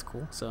 oh yeah, that's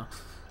cool. So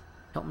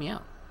help me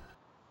out.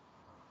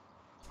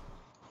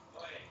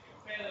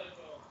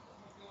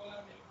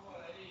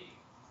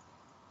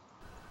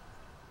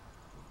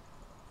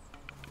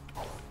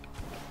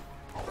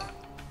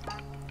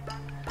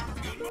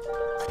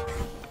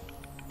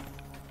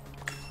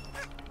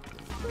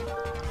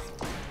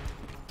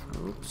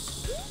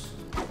 Oops.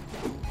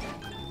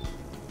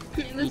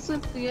 Let's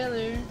swim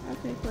together.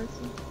 Okay,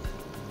 Quincy.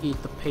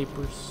 Eat the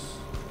papers.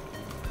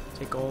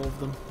 Take all of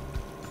them.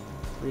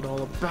 Read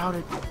all about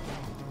it.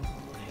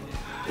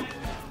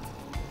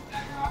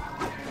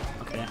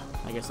 Okay,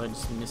 I guess I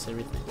just miss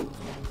everything.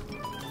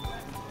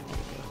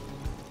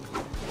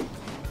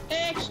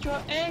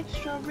 Extra,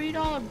 extra, read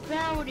all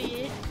about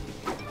it.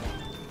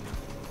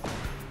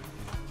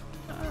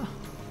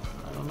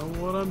 I don't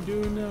know what I'm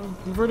doing now.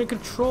 Inverted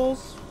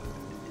controls.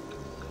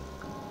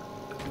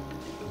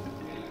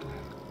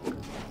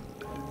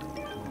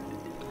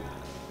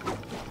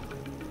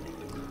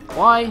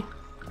 Why?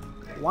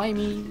 Why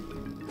me?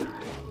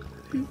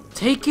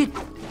 Take it!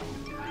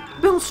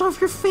 Bounce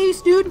off your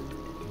face, dude!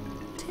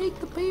 Take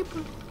the paper.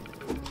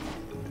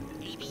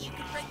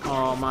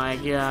 Oh my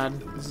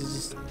god.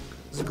 This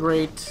is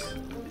great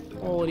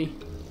quality.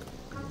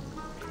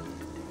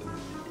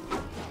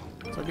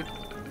 So good.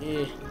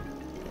 Yeah. Okay,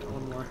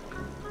 one more.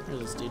 Where's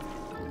this dude?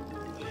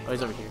 Oh,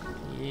 he's over here.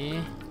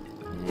 Yeah.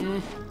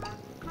 Yeah.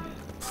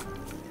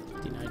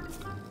 Denied.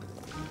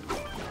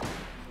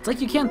 It's like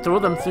you can't throw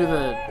them through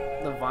the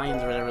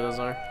vines or whatever those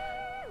are.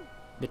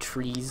 The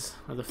trees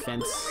or the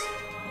fence.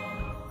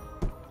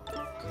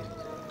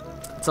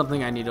 It's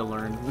something I need to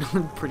learn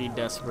pretty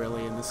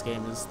desperately in this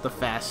game is the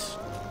fast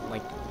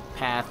like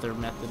path or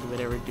method of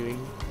whatever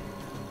doing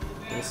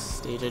this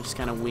stage. I just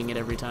kind of wing it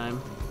every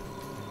time.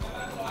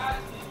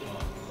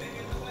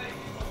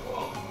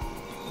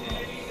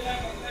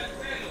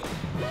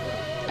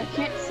 I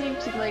can't seem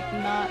to like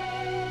not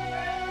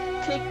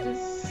take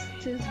this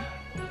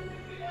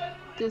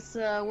this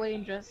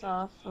wedding dress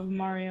off of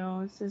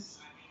Mario. It's just,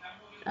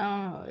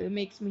 it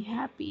makes me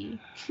happy.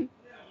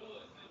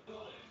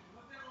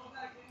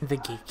 The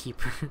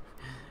gatekeeper.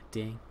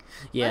 Dang.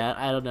 Yeah,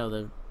 I don't know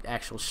the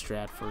actual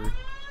strat for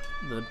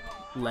the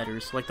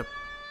letters. Like the...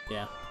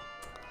 Yeah.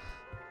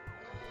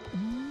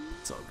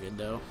 It's all good,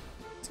 though.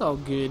 It's all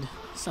good.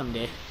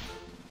 Someday.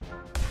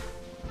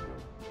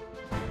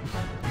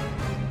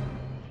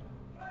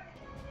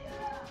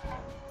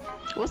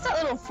 What's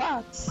that little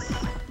fox?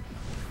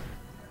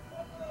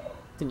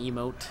 It's an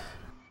emote.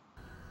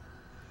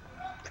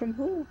 From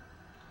who?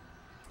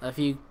 If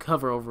you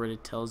hover over it,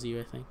 it tells you,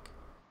 I think.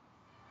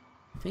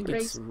 I think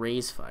it's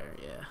Raise Fire,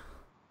 yeah.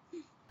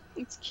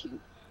 It's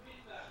cute.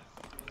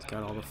 It's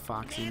got all the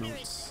fox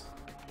emotes.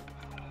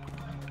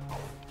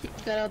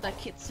 It's got all that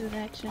kitsune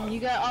action. You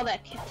got all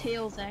that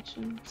Tails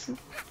action.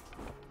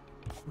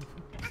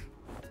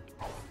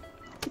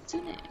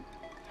 Kitsune.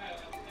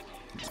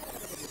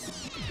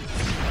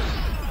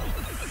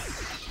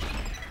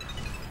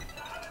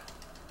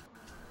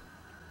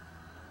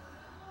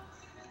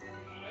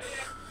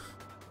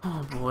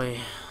 Oh boy.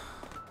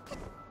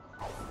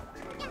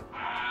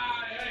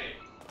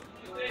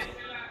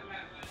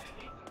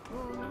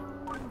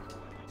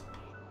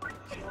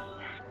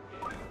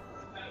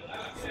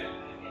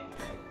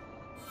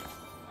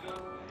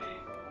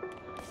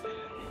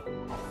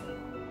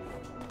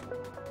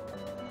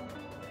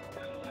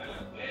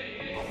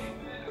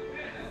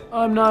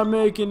 I'm not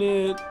making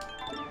it.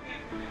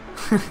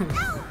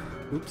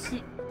 Oops.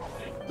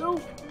 No.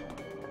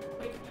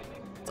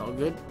 It's all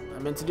good. I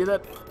meant to do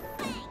that.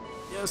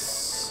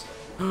 Yes.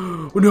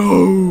 Oh,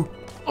 no.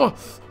 Oh,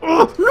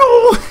 oh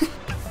no.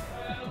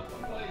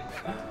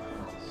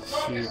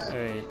 Shoot. All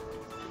right.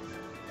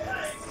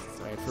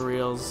 Sorry for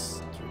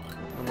reals.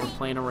 No more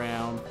playing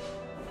around.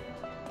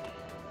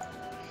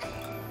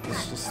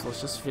 Let's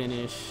just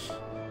finish.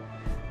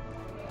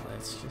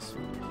 Let's just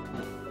finish.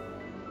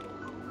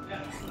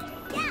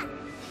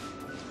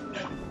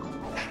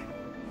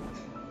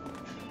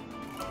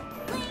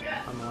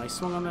 Oh no, I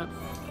swung on that.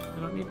 I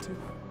don't need to.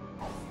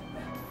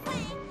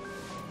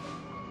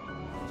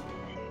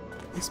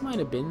 This might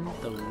have been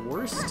the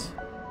worst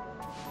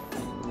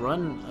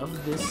run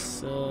of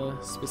this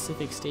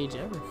specific stage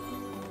ever.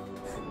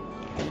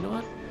 You know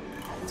what?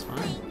 It's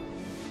fine.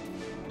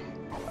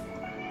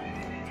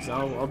 'Cause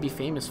I'll be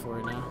famous for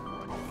it now.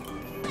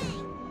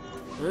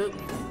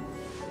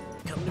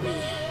 Come to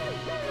me.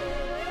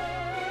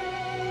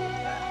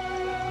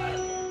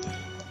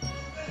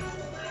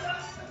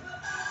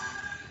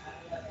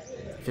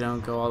 If you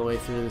don't go all the way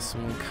through this,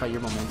 I'm gonna cut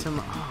your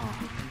momentum.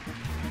 Oh.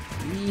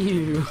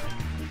 Ew.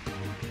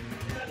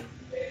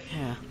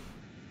 Yeah.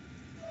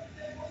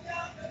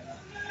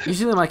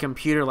 Usually my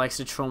computer likes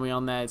to troll me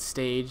on that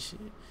stage.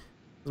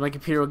 My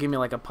computer will give me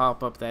like a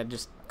pop-up that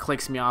just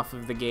clicks me off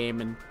of the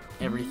game and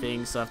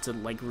everything, so I have to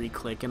like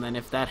re-click, and then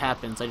if that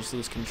happens, I just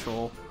lose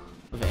control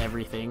of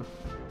everything.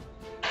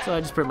 So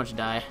I just pretty much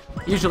die.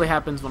 Usually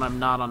happens when I'm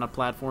not on a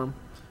platform.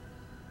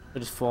 I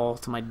just fall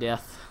to my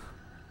death.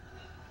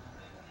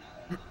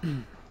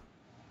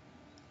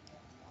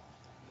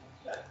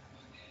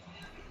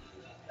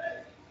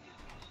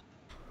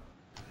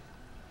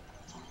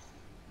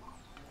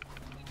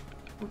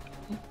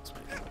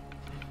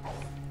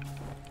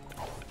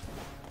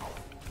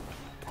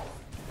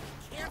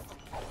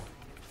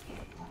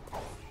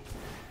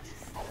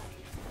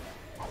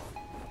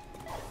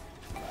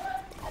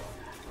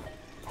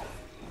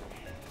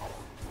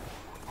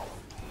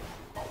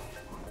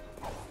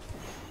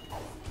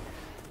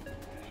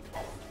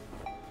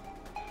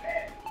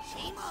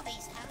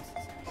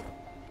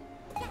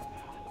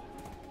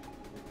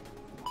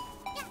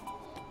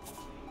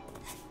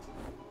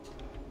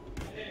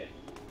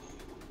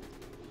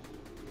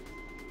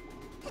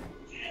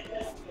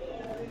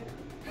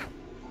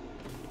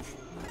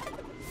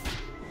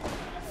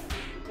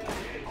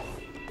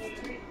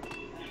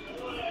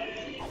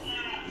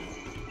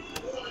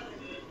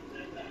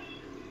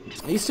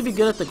 I used to be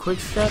good at the quick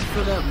strat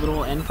for that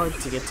little end part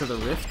to get to the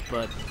rift,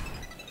 but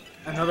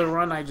another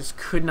run I just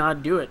could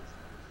not do it.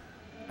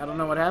 I don't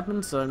know what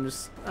happened, so I'm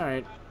just,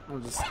 alright, I'll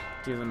just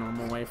do the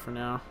normal way for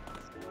now.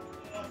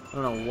 I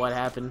don't know what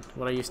happened,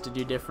 what I used to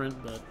do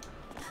different, but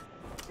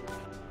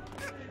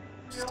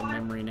just a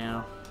memory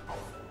now.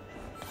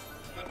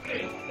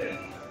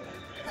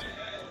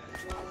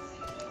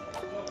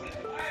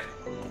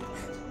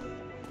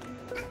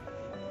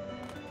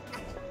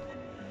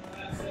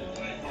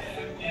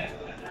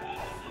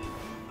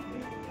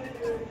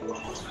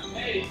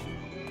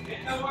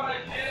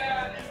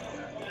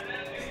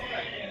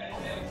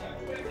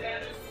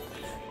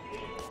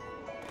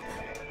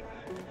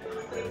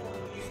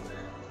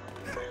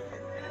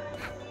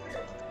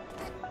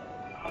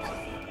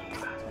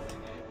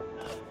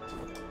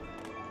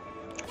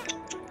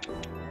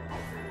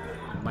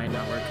 Might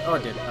not work. Oh,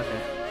 it did.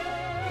 Okay.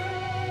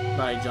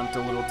 Thought I jumped a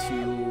little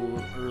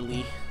too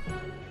early.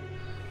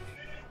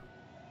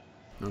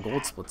 No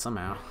gold split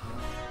somehow.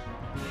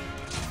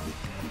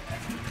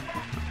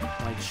 Not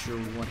quite sure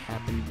what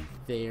happened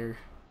there.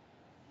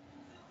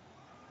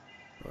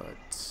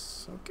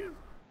 But okay,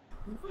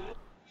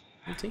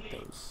 I'll take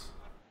those.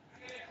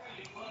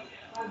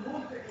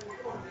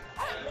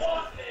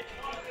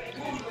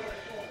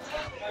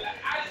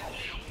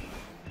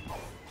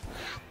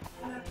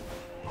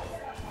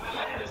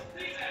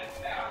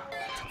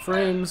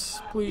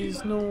 Frames,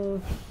 please,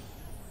 no.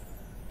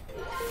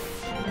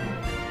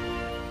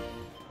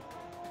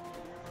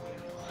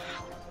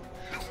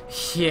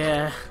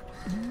 Yeah.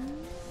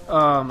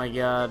 Oh my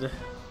god.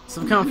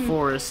 Some kind of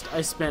forest.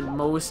 I spent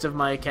most of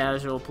my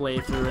casual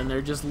playthrough and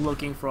they're just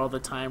looking for all the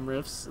time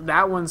rifts.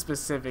 That one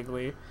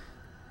specifically.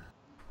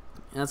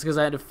 And that's because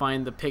I had to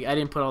find the pic. I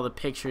didn't put all the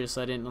pictures,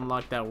 so I didn't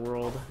unlock that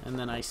world, and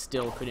then I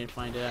still couldn't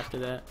find it after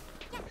that.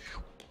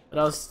 But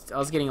I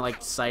was getting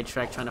like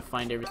sidetracked trying to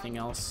find everything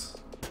else.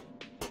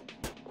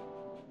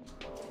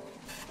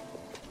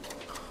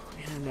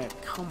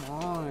 Internet, come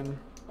on.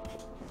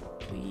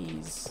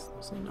 Please.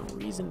 There's no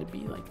reason to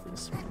be like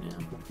this right now.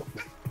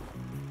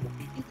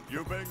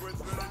 You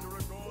penguins ready to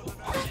record the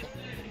next?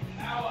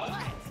 Now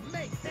let's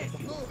make this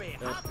movie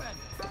happen.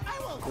 I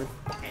will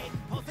take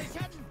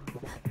position.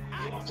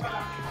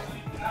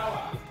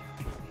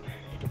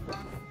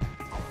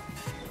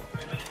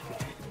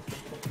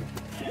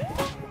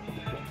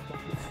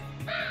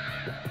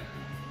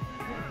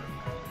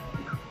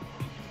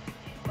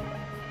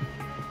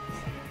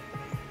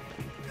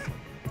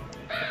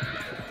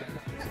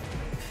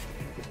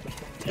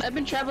 I've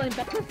been traveling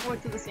back and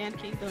forth to the Sand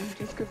Kingdom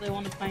just because I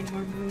want to find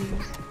more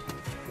moons.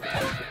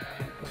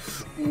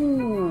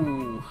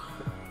 Ooh.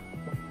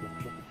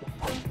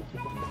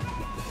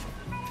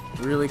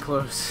 Really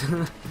close.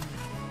 That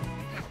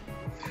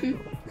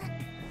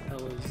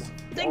was.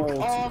 I think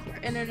all of our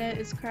internet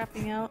is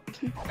crapping out.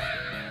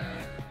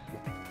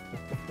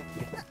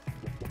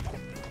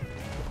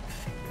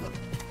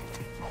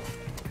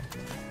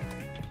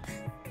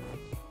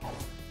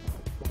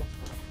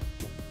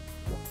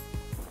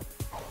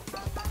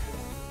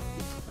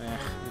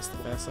 Missed the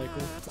fast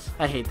cycle.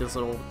 I hate this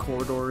little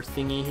corridor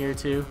thingy here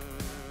too.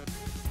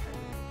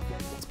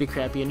 Let's be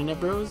crappy internet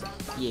bros.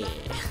 Yeah.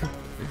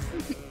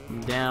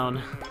 I'm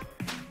down.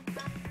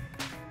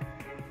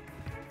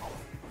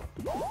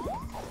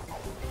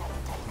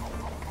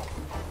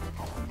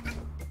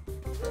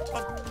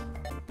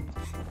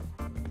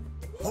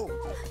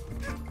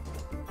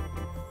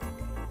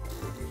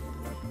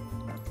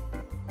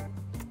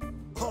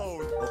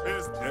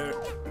 Is there?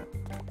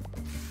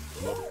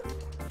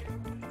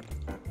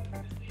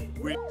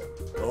 We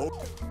oh.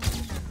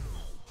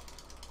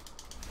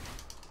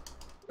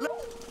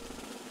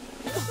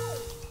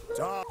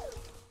 Stop.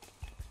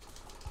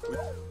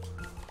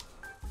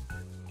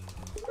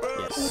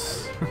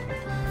 Yes.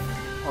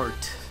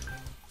 Art.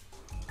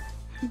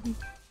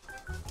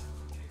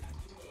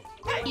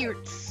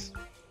 Yurts.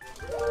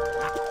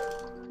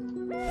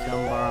 Come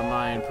borrow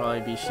mine,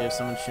 probably be shit if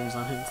someone shoots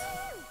on it.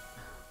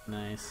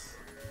 Nice.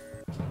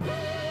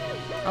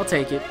 I'll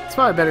take it. It's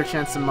probably a better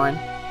chance than mine.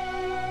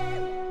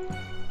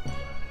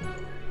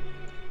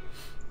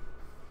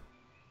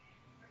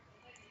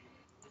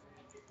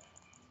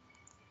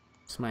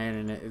 So my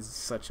internet is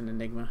such an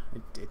enigma.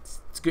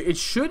 It's good. It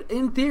should,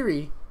 in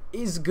theory,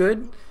 is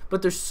good,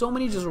 but there's so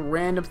many just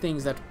random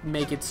things that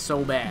make it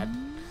so bad.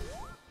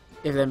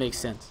 If that makes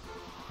sense.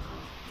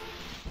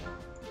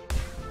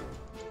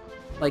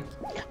 Like,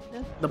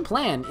 the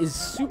plan is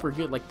super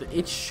good. Like,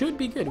 it should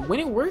be good. When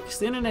it works,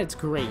 the internet's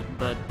great,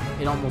 but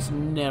it almost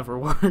never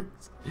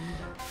works.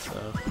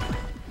 So,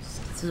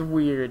 it's just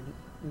weird.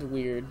 It's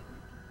weird.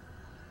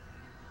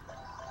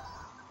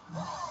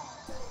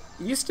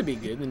 It used to be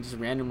good, then just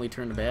randomly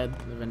turned bad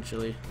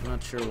eventually. I'm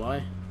not sure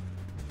why.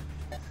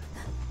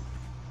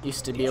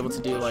 Used to be able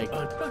to do like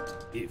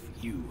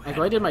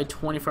when I did my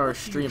 24-hour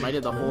stream, I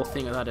did the whole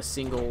thing without a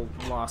single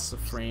loss of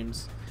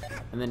frames.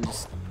 And then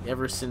just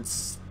ever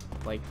since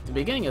like the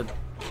beginning of,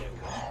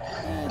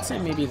 I'd say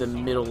maybe the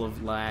middle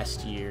of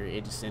last year,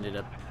 it just ended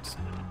up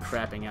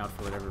crapping out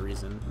for whatever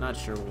reason. Not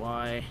sure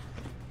why.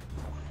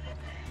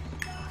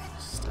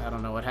 Just, I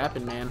don't know what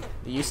happened, man.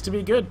 It used to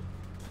be good.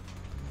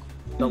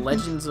 The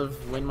legends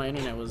of when my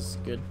internet was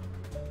good.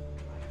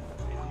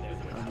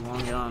 I'm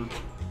long gone.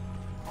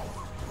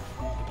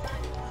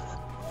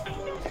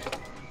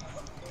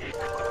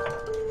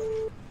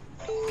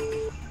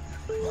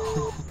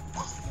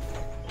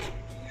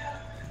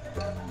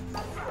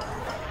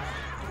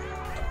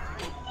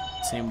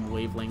 Same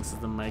wavelengths as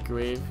the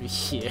microwave.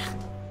 Yeah.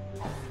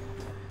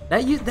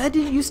 That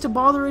didn't used to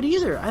bother it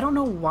either. I don't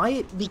know why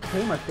it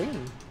became a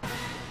thing.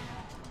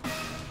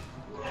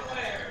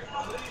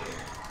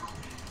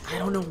 I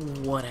don't know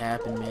what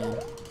happened, man.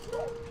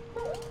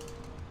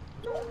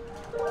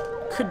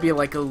 Could be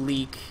like a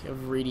leak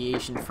of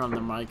radiation from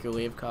the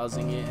microwave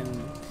causing it,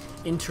 and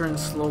in turn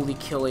slowly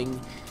killing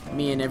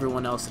me and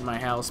everyone else in my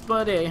house,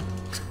 but hey.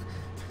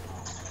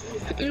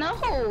 No,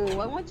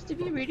 I want it to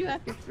be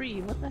radioactive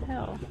free. What the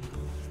hell?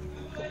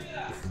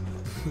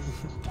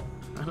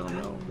 I don't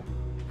know.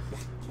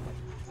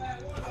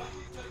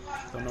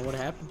 Don't know what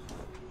happened.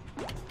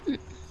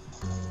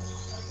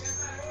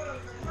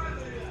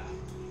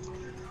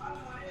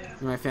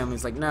 And my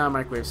family's like, nah,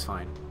 microwave's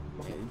fine.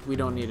 We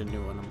don't need a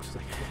new one. I'm just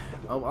like,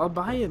 I'll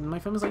buy it. And my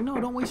family's like, no,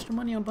 don't waste your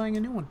money on buying a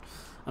new one.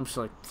 I'm just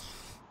like,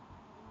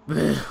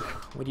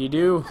 what do you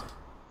do?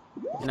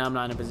 And now I'm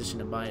not in a position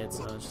to buy it,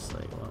 so it's just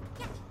like, well.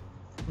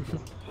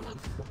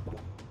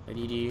 What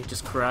do you do?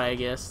 Just cry, I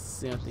guess.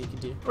 That's the only thing you can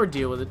do. Or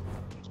deal with it.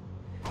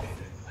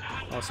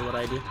 Also what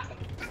I do.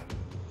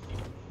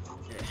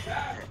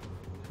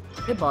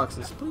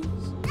 Hitboxes, please.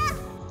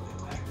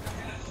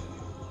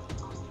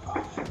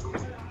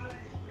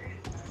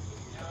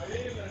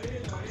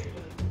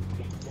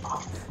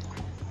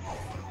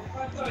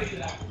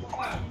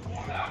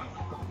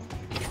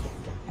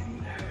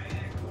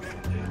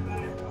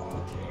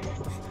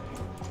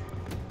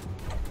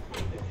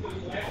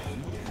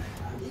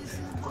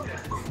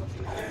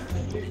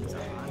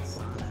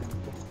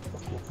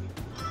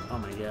 Oh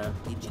my god.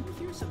 Did you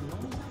hear some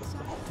noise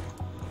outside?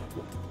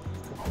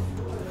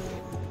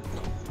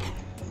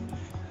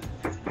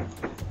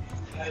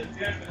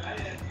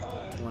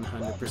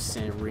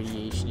 100%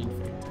 radiation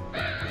infected.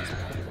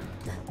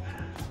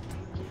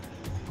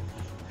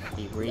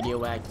 Be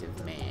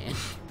radioactive, man.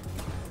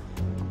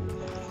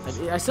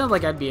 I sound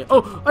like I'd be.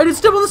 Oh, I didn't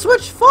step on the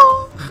switch.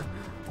 Fall.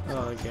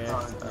 Oh, okay.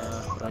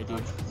 What do I do?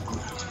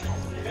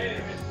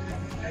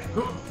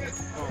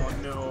 Oh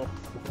no!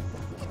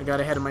 I got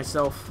ahead of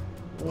myself.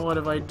 What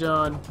have I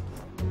done?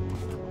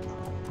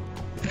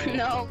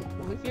 No,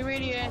 if you're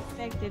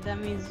radioactive, that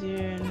means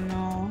you're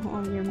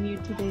you're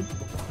mutated.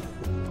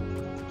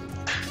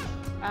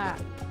 Ah.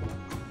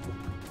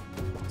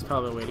 It's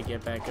probably a way to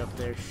get back up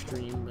there,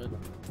 stream, but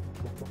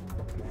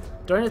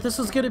darn it, this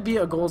was gonna be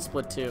a gold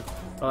split too,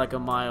 by like a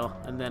mile,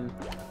 and then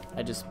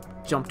I just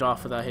jumped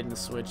off without hitting the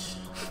switch.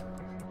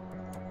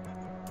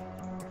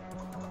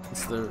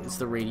 It's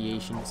the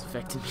radiation that's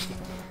affecting me.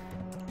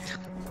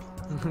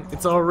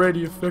 It's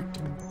already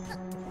affecting me.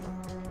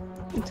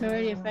 It's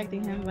already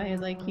affecting him by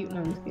his IQ. No,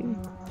 I'm just kidding.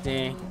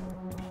 Dang.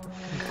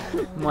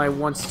 My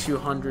once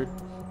 200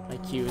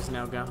 IQ is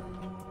now gone.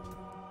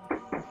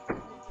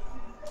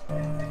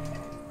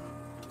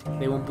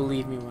 They won't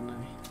believe me when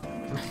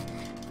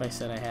if I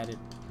said I had it.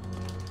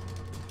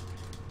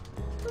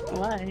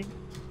 Why? I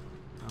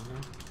don't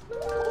know.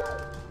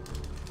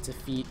 It's a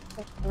feat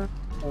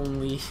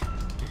only.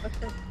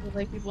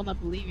 Like people not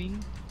believing.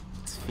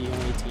 It's a feat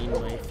only attained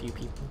by a few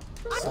people.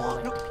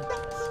 Select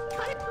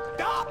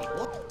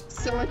people.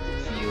 Select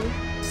few.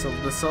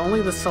 So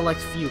only the select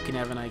few can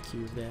have an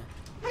IQ of that.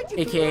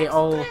 AKA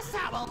all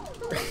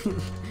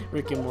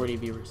Rick and Morty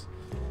viewers.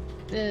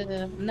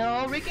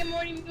 No, Rick and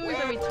Morty viewers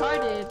are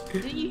retarded.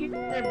 Didn't you hear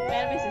their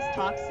fan base is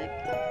toxic?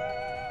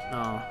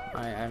 No,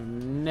 I've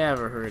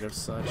never heard of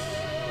such.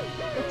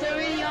 It's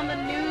already on the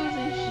news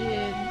and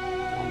shit.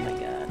 Oh my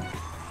god.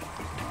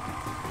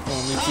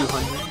 Only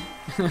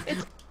 200.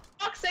 It's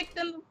toxic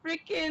than the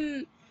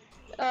freaking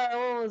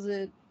what was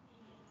it?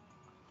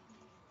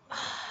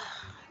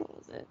 What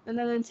was it? And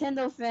the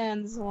Nintendo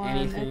fans one.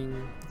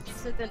 Anything.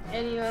 It's than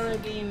any other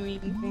gaming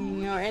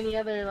thing or any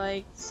other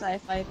like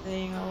sci-fi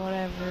thing or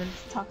whatever.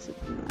 It's toxic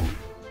than that.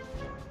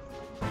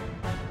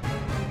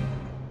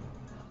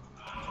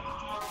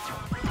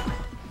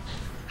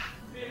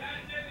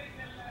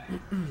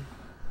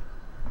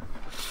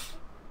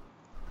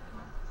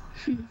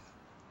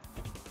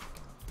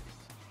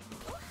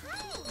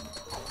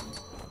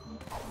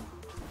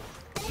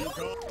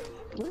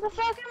 Where the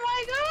fuck am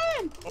I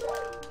going?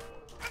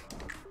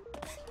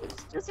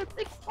 It's just a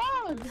thick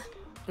fog.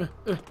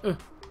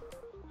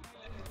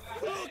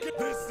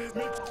 This is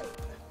me.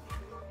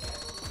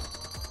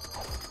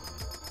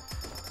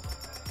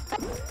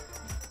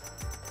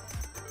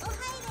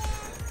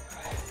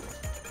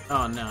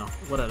 Oh no!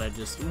 What did I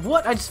just?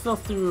 What? I just fell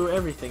through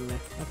everything there.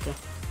 Okay.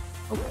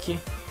 Okay.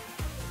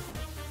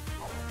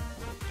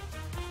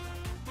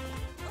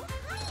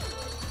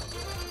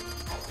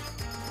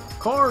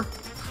 Car!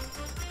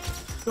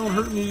 Don't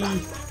hurt me!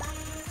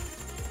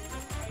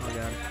 Oh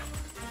god.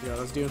 Yeah,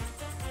 let's do it.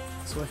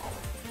 This way.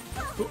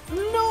 Oh,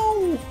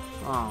 no!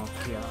 Oh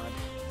god.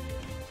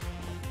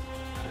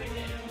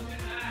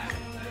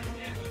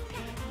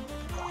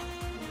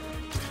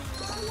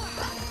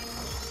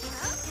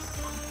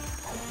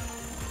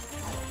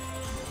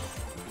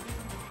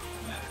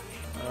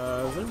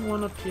 Is there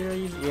one up here?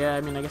 Yeah,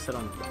 I mean, I guess I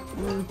don't.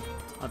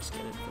 I'll just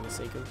get it for the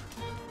sake of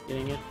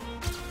getting it.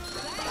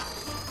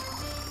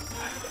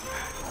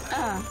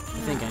 I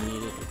think I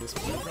need it at this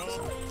point.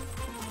 So.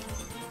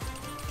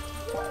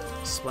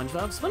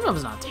 SpongeBob?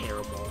 SpongeBob's not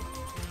terrible.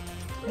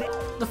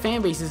 The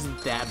fan base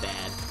isn't that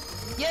bad.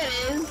 Yeah,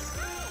 it is.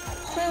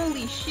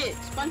 Holy shit.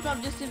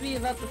 SpongeBob just to be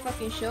about the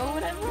fucking show or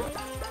whatever?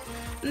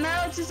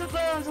 No, it's just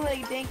about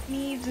like dank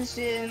memes and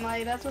shit, and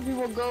like that's where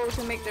people go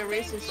to make their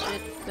racist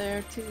shit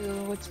there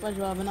too with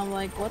SpongeBob, and I'm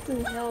like, what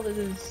the hell is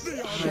this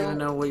I show? don't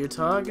know what you're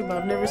talking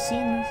about. I've never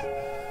seen this.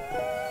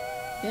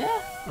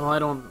 Yeah. Well, I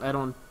don't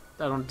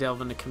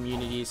delve into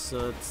communities,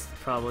 so that's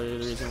probably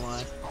the reason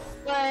why.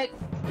 But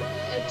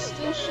it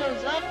still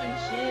shows up and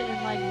shit,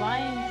 and like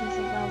Vines and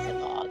stuff. I was like,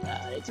 oh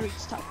god, it's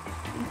reached top.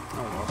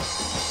 Oh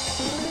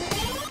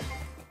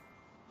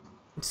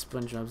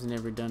SpongeBob's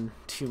never done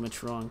too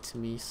much wrong to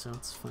me, so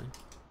it's fine.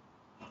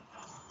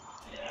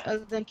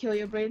 Other than kill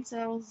your brain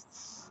cells.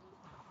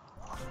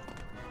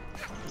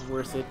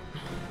 Worth it.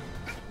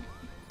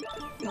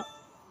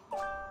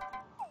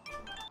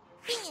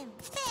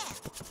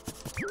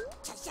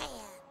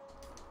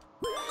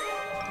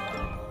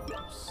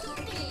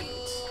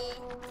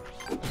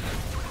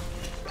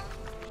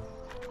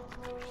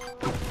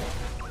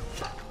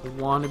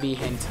 Wannabe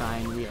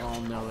hentai, and we all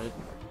know it.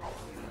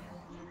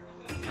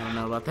 I don't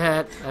know about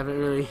that. I haven't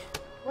really.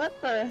 What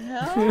the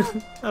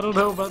hell? I don't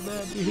know about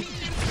that, dude. I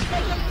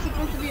thought it was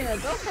supposed to be an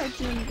adult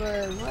cartoon,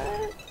 but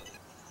what?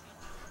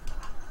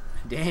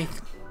 Dang.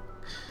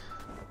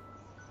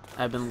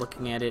 I've been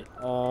looking at it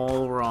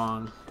all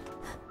wrong.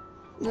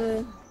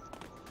 The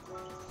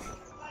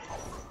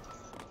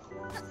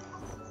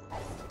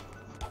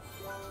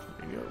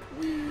There you go.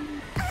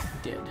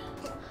 Dead.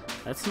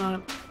 That's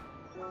not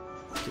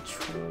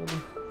controlled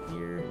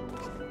here.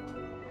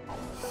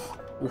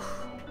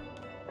 Oof.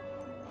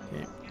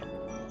 Okay.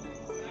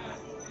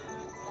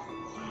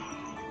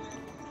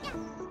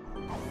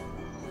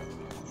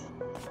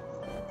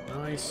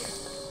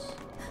 Nice.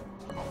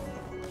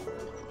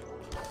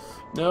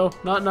 No,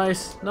 not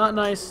nice. Not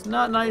nice.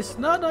 Not nice.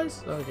 Not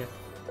nice. Okay.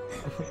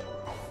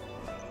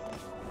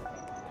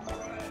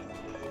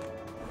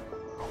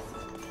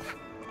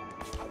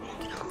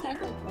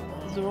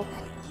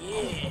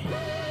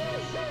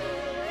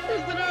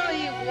 There's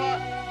literally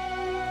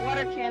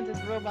water cans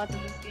as robots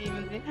in this game,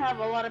 and they have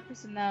a lot of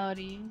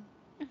personality.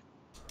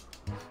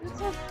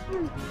 There's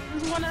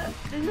one a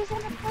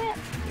plant.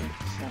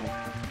 Shut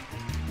up.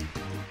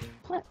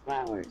 Plant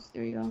flowers.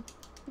 There you go.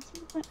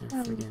 Plant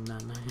flowers. Freaking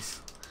not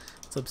nice.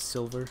 What's up,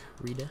 Silver?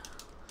 Rita?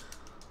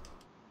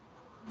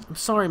 I'm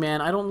sorry,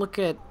 man. I don't look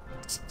at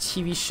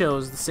TV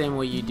shows the same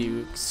way you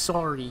do.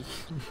 Sorry.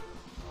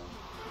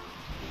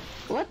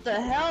 What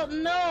the hell?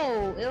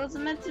 No! It was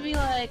meant to be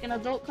like an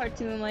adult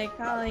cartoon, like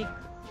how like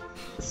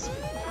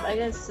I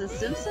guess The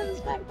Simpsons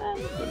back then,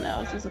 but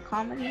no, it's just a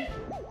comedy.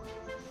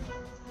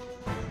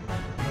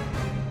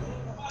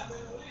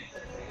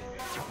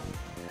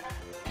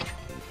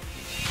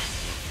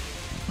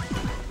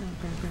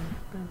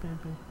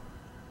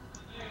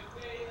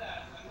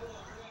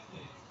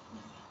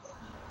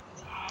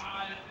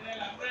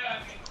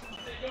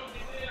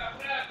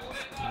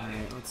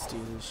 Alright, let's do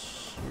this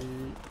shit.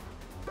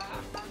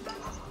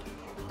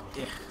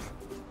 Yeah.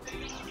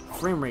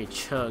 Frame rate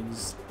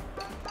chugs.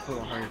 A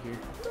little hard here.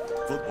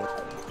 Football.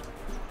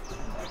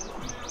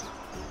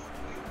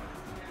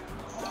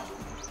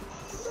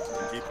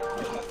 Keep.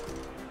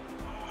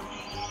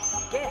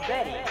 Get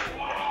ready.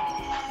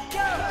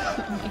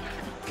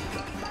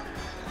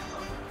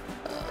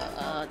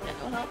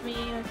 That will help me.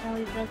 I can't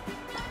leave that.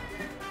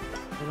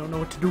 I don't know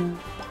what to do.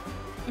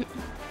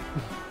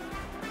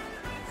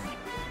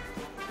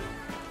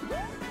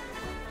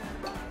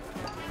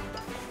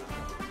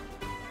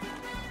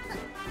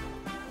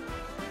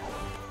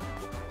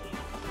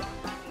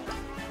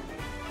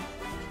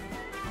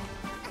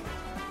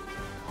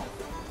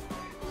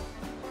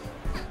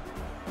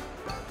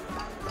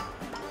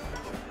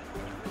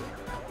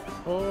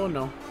 Oh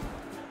no.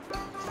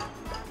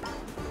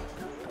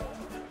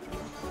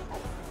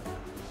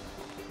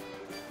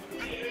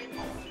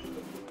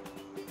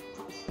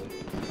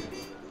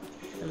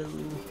 Hello.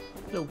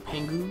 Hello,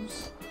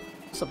 Pengoos.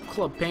 What's up,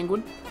 Club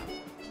Penguin? All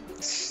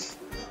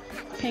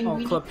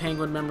Penguin. Club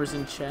Penguin members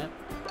in chat.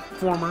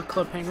 Former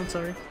Club Penguin,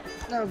 sorry.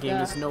 Oh, Game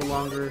God. is no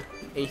longer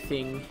a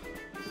thing.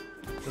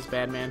 It's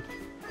bad, man.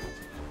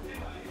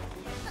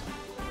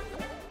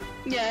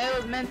 Yeah, it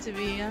was meant to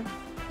be. Yeah.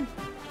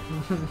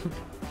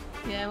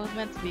 Yeah, it was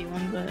meant to be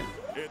one, but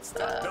It's the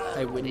dog.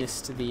 I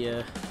witnessed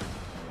the,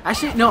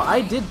 Actually, no,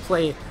 I did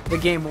play the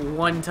game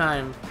one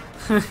time.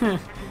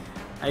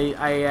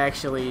 I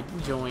actually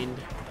joined.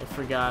 I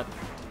forgot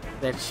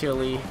that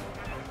Chili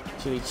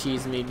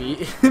Cheese made me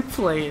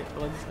play it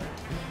one time.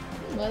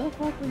 what the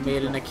fuck was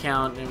Made this? an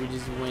account and we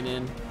just went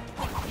in.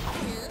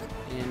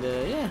 And,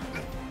 yeah.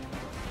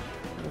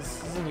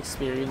 This is an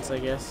experience, I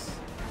guess.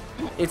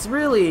 It's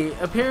really,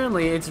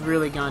 apparently it's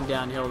really gone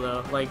downhill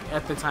though, like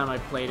at the time I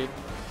played it.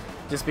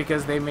 Just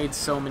because they made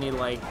so many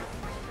like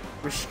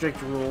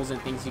restrict rules and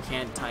things you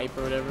can't type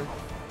or whatever.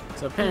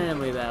 So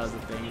apparently that was the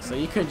thing. So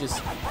you couldn't just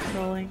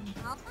Trolling.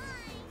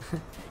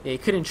 yeah, you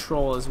couldn't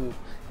troll as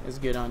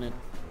good on it.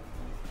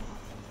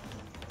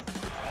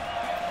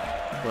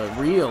 But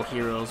real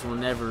heroes will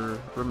never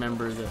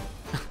remember the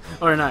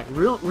or not,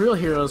 real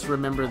heroes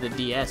remember the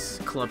DS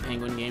Club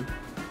Penguin game.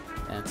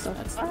 That's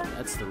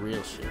the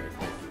real shit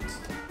right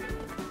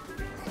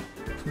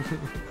there.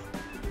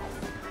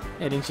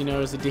 Hey, didn't you know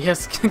it was a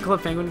DS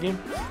Club Penguin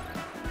game?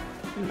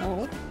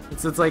 No.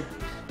 It's like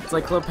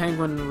Club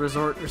Penguin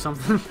Resort or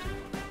something.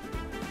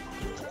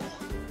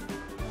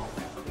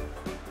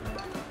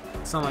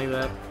 Something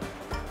like that.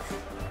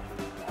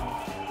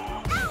 Ow.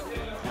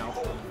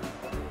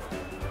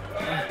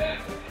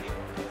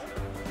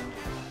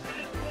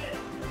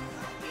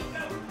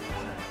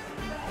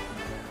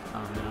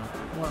 Oh no.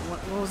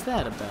 What was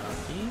that about,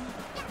 game?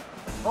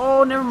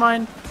 Oh, never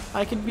mind.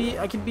 I could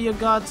be a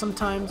god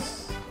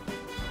sometimes.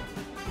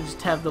 I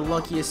just have the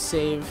luckiest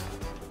save.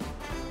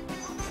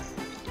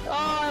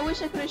 Oh, I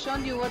wish I could have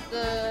shown you what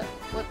the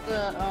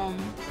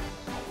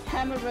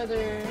Hammer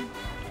Brother.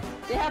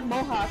 They have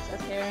mohawks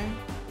as hair.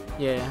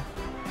 Yeah.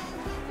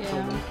 Yeah.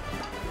 Totally.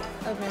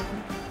 Okay.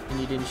 And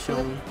you didn't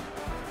show me.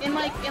 In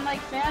like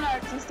fan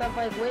arts and stuff,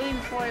 like way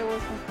before it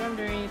was confirmed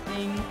or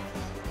anything,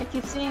 I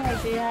keep seeing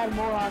like they had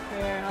mohawk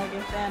hair like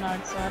in fan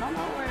art, so I don't know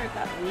where it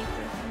got leaked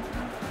or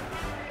something.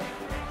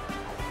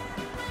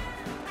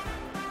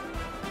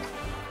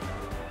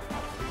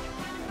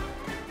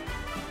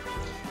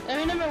 I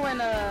remember when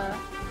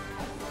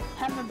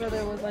Hammer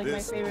Brother was like my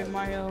favorite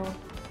Mario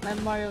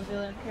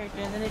villain character,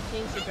 and then it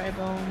changed to Dry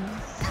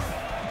Bones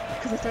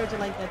because I started to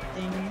like that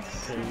thing.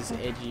 So these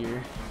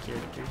edgier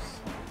characters.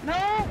 No,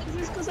 it's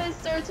just because I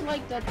started to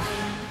like that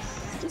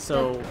thing.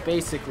 So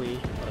basically,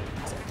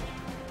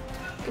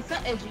 It's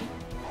not edgy.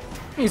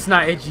 he's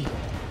not edgy.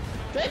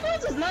 Dry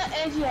Bones is not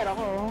edgy at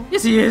all.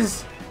 Yes, he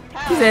is.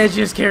 How? He's the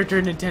edgiest character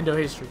in Nintendo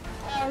history.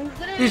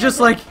 Literally He's just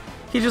like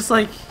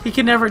he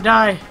can never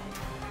die.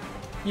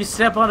 You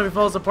step on him, he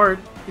falls apart.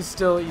 He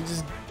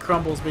just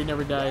crumbles, but he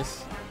never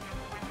dies.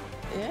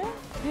 Yeah?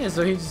 Yeah,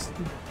 so he's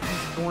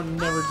born to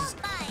never just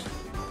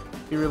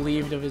be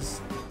relieved of his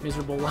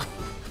miserable life.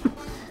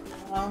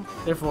 Oh.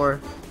 Therefore,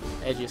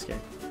 edgiest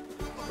character.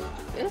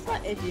 It's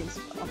not edgy as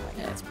fuck. Oh my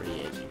Yeah, god. it's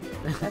pretty edgy.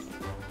 That's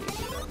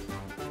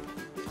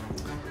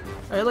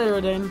Alright, later,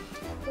 Odin.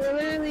 We're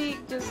literally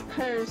just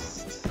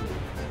cursed.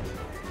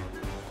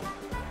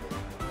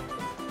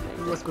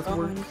 Good luck with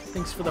work.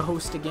 Thanks for the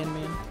host again,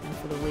 man, and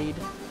for the raid.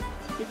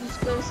 It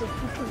just goes to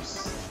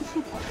Coopers.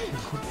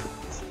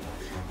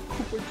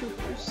 Cooper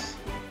Troopers.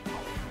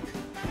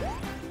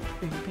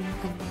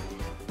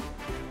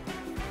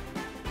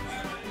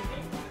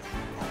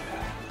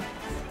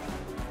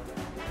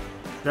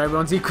 Dry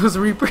Bones equals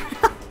Reaper.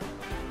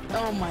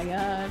 Oh my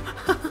god.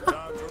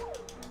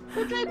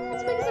 The Dry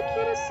Bones makes the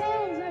cutest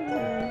songs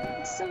ever.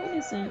 It's so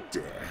innocent.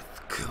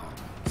 Death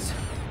comes.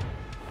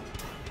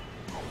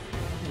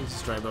 It's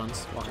just Dry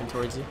Bones walking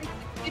towards you.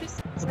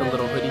 Cutest With a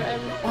little hoodie.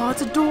 ever. Oh,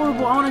 it's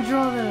adorable. I want to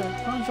draw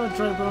that. I want to draw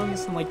Dry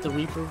Bones and like the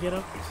Reaper get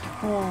up.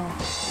 Oh.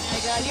 Oh my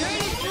god, you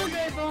already drew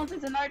Dry Bones.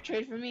 It's an art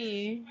trade for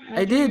me.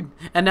 I did.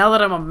 And now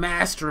that I'm a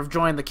master of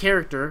drawing the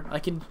character, I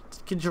can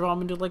draw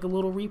him into like a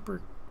little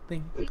Reaper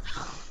thing.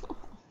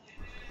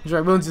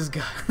 Dry Bones is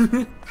God.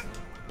 Dry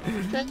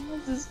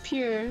Bones is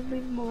pure.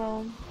 Leave him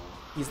alone.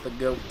 He's the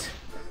goat.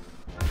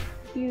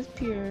 He is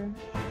pure.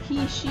 She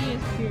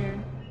is pure.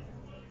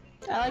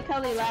 I like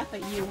how they laugh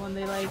at you when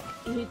they like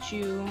hit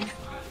you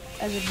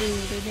as a dude.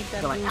 They make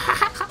that They're like,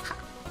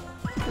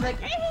 dude. They're like,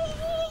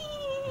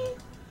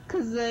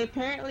 because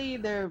apparently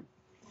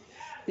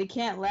they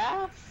can't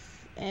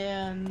laugh,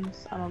 and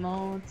I don't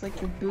know. It's like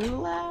the boo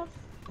laugh,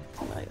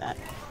 something like that.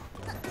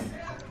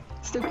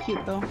 Still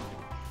cute though.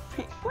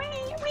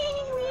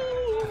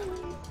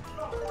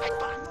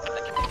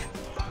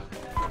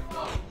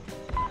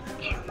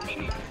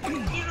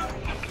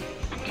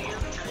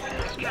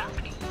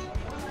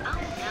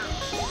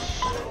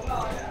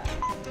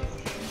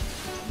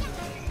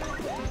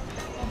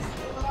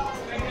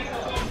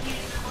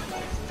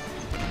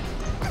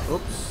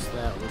 oops,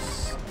 that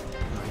was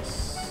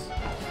nice.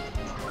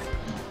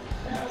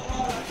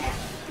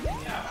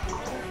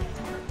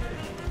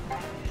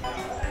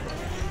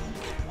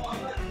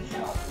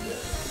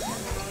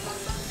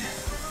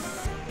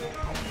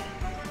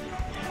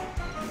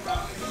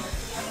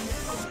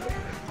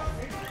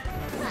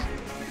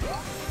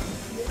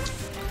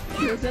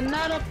 There's a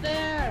nut up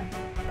there!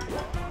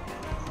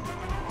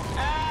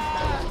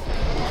 Ah!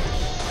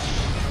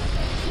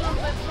 Oh,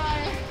 my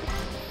fire!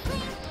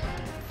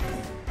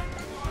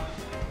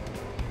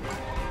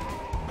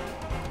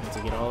 I have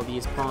to get all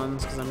these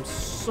pawns because I'm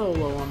so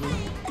low on them.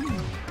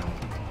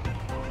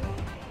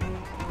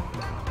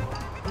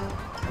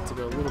 I have to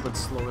go a little bit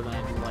slower than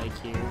I'd like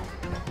here.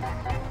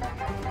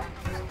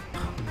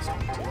 This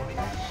one too.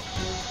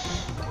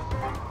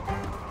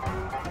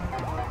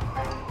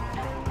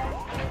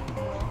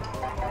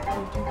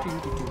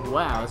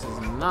 Wow, this is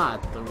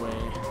not the way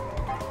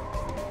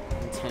I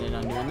intended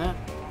on doing that.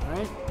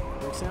 Alright,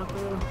 works out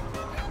though.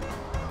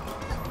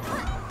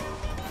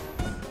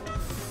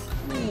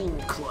 Ooh,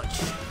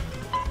 clutch.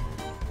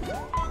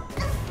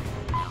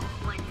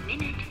 1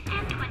 minute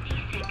and 20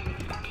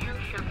 seconds until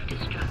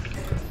self-destruct.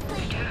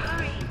 Better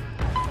hurry.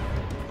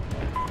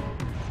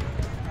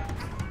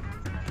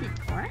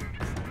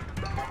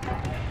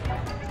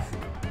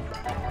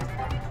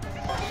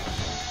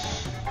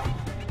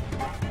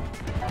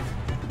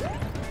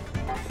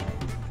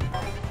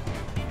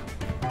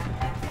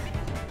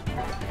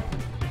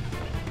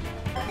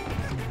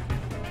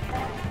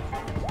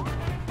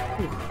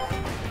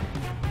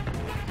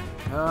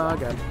 Oh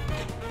god.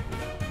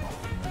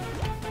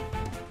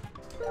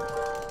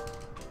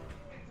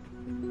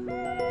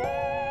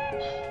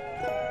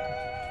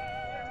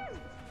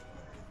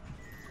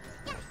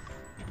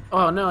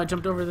 Oh no, I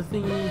jumped over the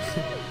thingy.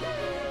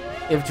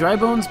 If Dry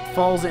Bones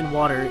falls in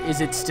water,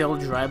 is it still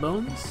Dry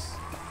Bones?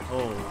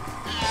 Oh.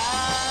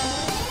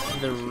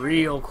 the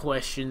real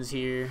questions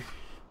here.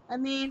 I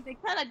mean, they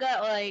kind of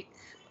got like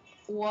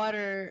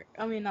water.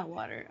 I mean, not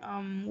water.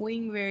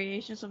 Wing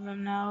variations of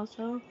them now.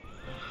 So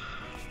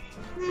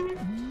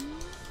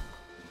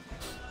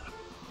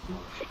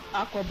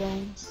aqua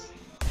bones.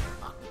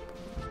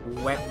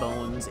 Wet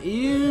bones.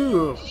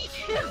 Ew.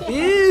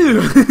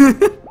 Ew.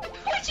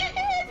 Why'd you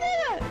do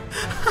that?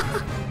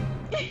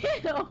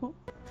 Ew.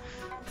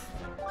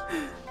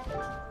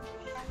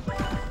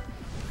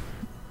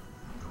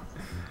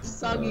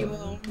 Soggy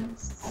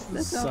bones.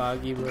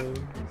 Soggy bones.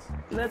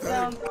 That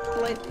sounds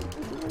slightly,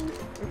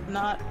 if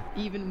not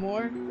even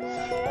more.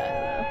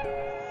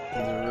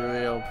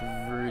 Real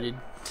perverted.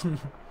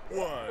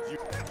 What? You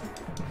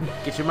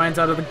Get your minds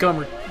out of the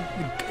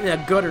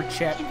gutter,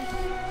 chat.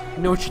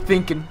 Know what you're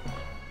thinking.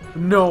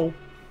 No.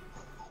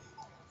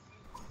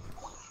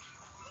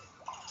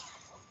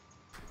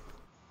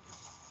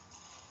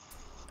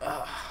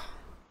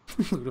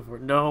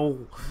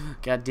 No.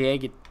 God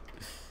dang it.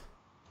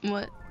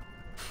 What?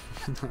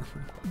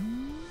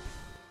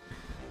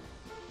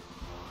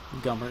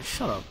 Gummer,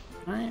 shut up.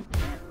 Alright?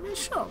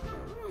 Shut up.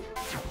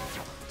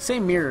 Say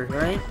mirror,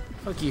 alright?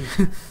 Fuck you.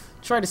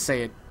 Try to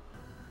say it.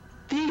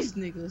 These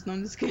niggas. No,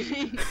 I'm just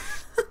kidding.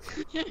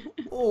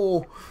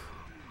 Oh.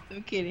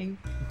 I'm kidding.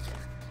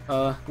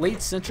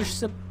 Late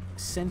censorship.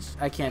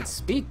 I can't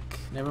speak.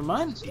 Never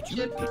mind.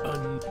 Yeah,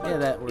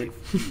 that word.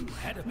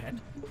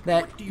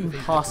 That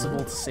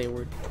impossible to say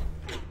word.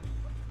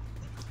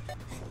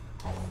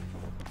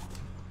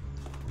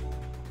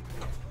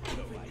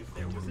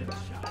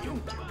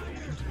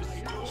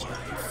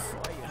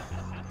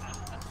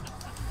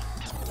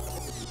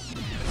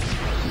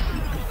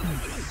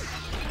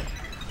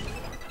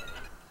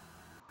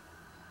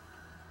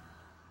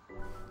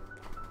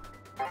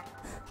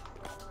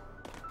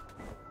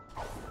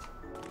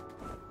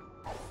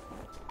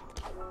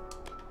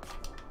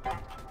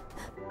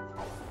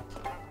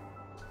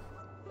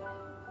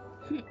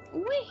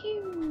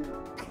 Woohoo!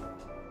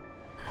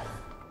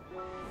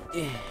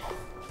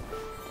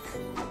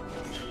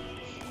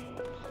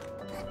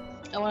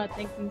 I want to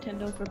thank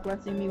Nintendo for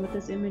blessing me with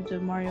this image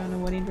of Mario in a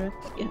wedding dress.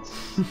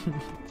 Yes.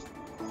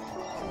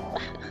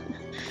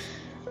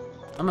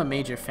 I'm a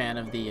major fan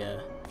of the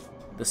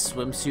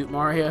swimsuit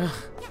Mario.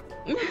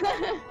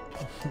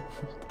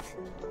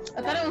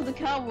 I thought it was the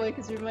cowboy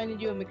because it reminded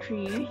you of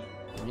McCree.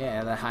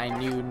 Yeah, the high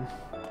noon.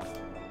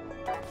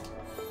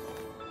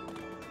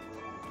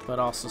 But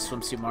also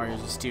swimsuit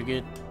Mario's is too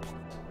good.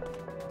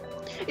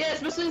 Yeah,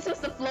 especially since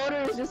the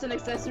floater is just an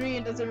accessory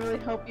and doesn't really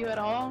help you at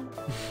all.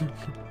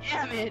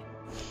 Damn it.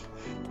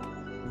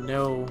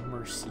 No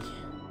mercy.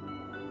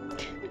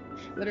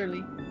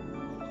 Literally.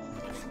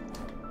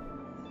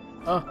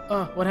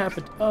 Oh, what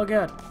happened? Oh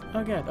god.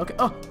 Oh god. Okay.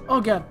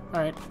 Oh god.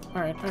 Alright.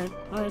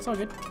 It's all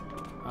good.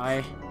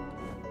 I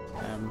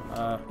am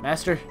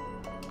master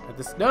at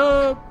this.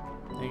 No!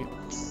 Dang it.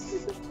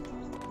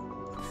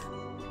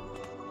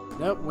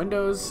 Nope,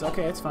 Windows.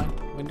 Okay, it's fine.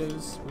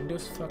 Windows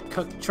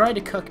tried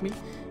to cuck me.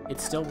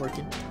 It's still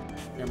working.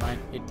 Never mind.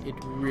 It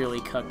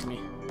really cucked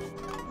me.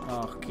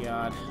 Oh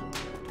god.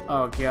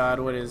 Oh god,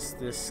 what is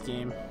this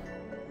game?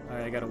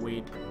 Alright, I gotta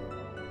wait.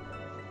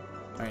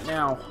 Alright,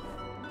 now.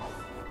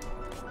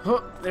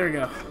 Oh, there we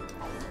go.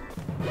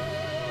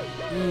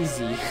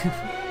 Easy.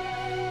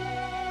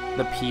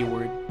 The P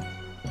word.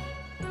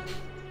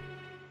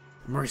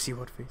 Mercy,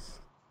 what face?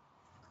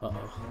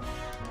 Uh-oh.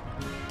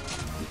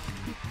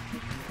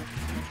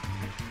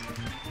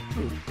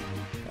 Ooh,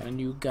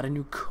 got a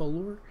new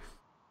color.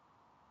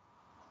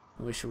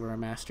 I wish it were a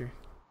master.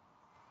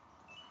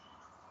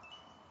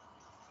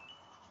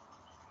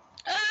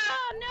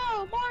 Ah,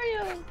 no,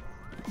 Mario!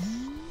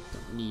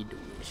 Don't need to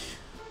wish.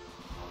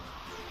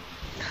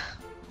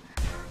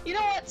 You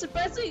know what?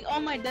 Surprisingly,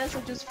 all my deaths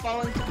have just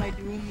fallen to my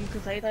doom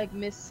because I like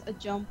miss a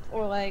jump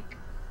or like,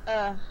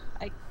 I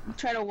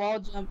try to wall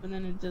jump and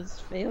then it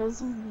just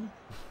fails on me.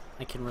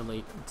 I can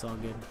relate. It's all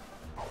good.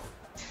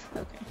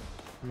 Okay.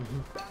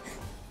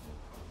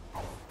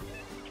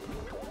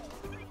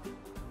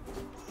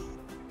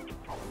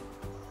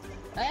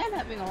 I am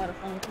having a lot of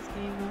fun with this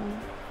game though.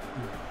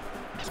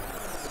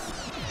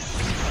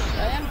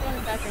 I am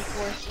going back and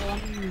forth, so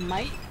I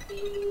might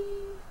be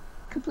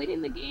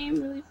completing the game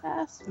really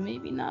fast.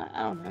 Maybe not.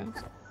 I don't know.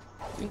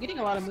 I'm getting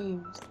a lot of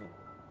moves. So.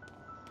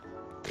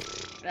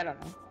 I don't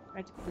know. I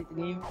have to complete the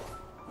game.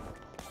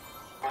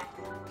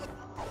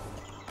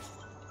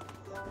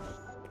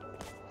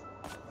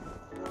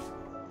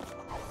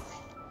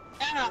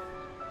 Ah!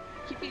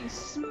 Keep getting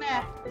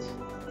smacked.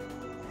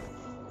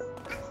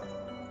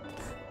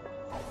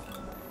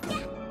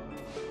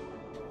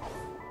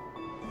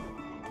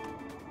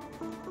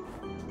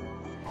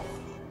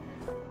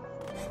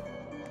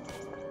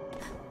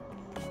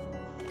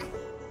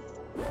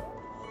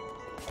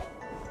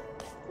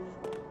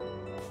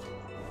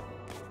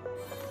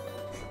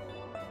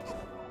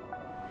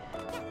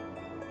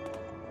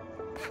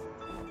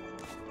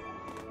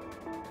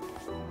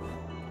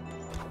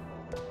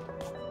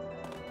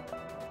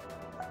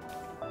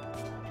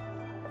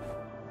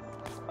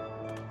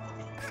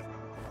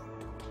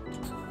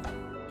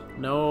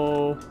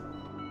 No.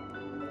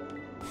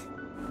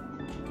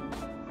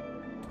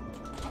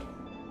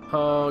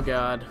 Oh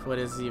god, what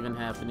is even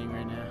happening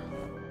right now?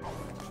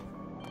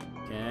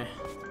 Okay.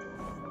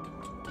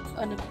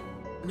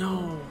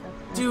 No,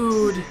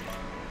 dude.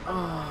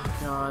 Oh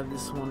god,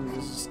 this one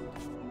is just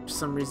for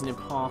some reason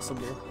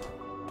impossible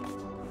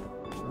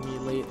for me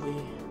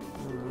lately.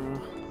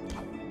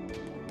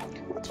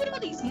 What's with all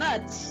these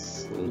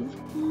nuts?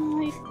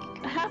 Like,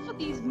 half of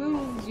these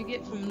moves you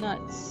get from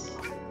nuts.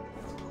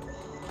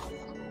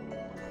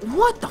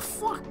 What the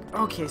fuck?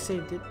 Okay,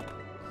 saved it.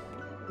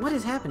 What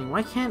is happening?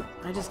 Why can't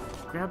I just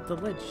grab the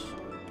ledge?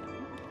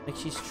 Like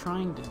she's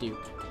trying to do.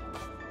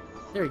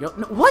 There we go.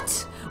 No, what?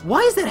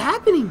 Why is that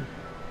happening?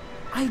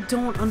 I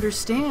don't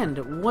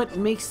understand. What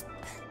makes...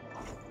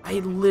 I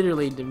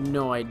literally have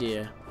no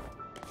idea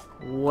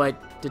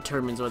what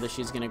determines whether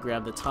she's gonna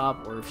grab the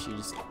top or if she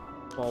just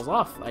falls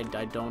off. I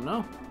don't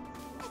know.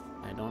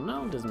 I don't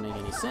know. Doesn't make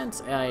any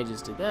sense. I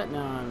just did that.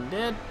 Now I'm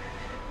dead.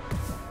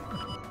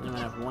 I'm gonna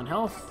have 1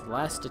 health.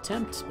 Last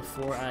attempt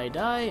before I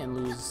die and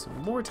lose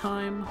more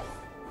time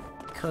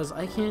because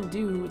I can't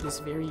do this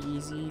very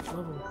easy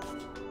level.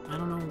 I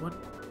don't know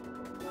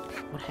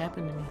what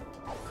happened to me.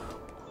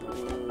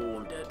 Oh,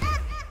 I'm dead.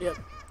 Yep.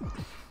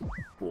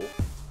 Cool.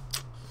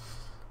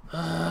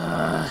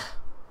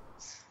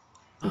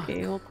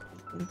 Okay, well.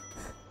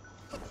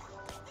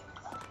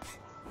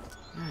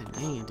 God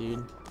dang it,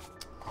 dude.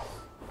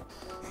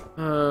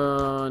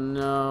 Oh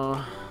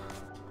no.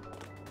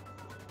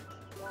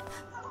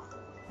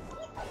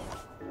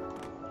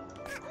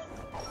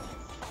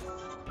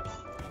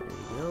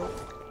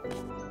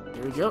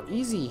 There we go.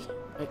 Easy.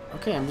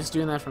 Okay, I'm just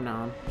doing that from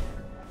now on.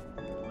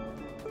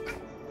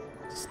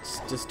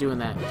 Just doing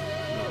that. No,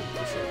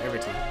 for sure. Every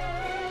time.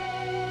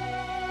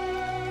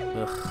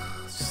 Ugh.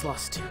 Just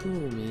lost 2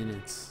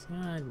 minutes.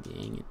 God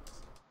dang it.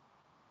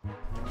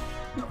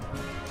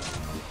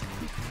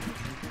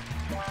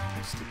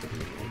 Stupid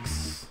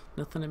lyrics.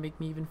 Nothing to make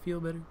me even feel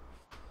better.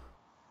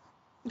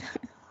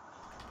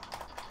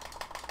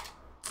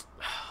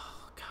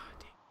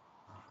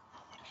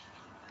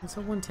 So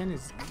 110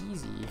 is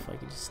easy if I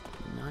could just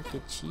not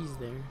get cheese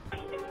there.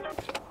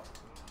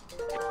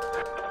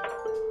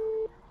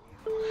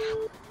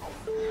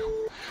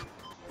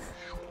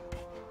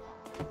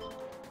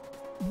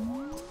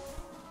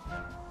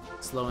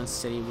 Slow and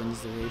steady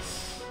wins the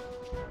race.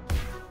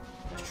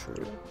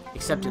 True.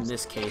 Except in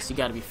this case, you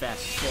gotta be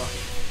fast as fuck.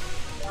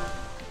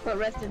 But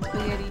rest in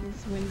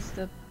spaghettis wins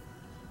the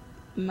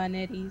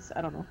manettis.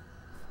 I don't know.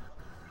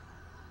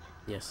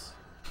 Yes.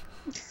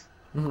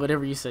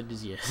 Whatever you said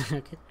is yes.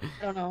 Okay.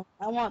 I don't know.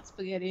 I want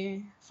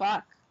spaghetti.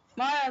 Fuck.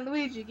 Mario,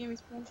 Luigi, give me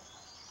spaghetti.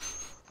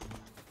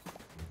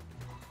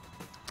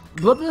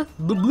 Blah blah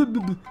blah blah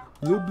blah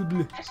blah blah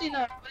blah. Actually,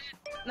 no.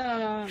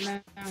 No.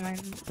 I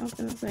was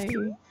gonna say.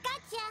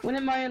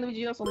 Wouldn't Mario and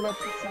Luigi also love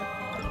pizza?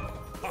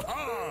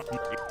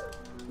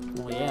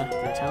 Well, yeah,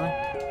 they're Italian.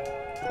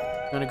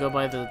 You wanna go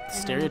by the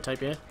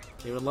stereotype, yeah?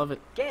 They would love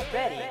it. Get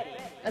ready.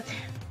 That's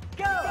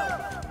Go!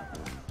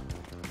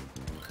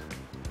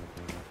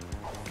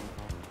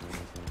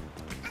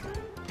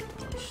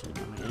 Oh shit,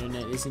 my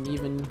internet isn't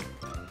even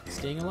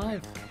staying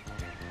alive.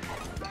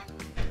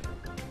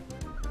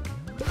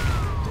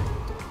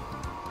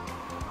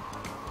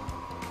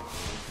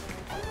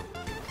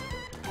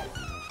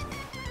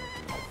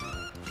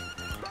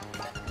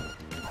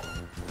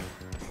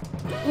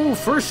 Ooh,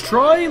 first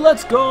try,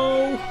 let's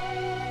go!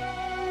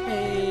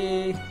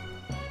 Hey!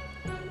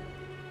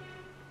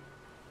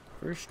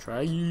 First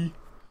try.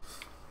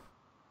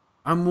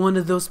 I'm one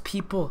of those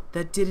people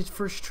that did it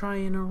first try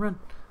in a run.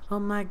 Oh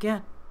my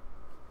god.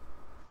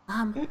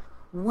 I'm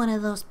one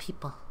of those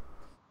people.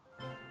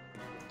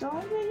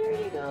 Don't get your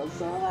ego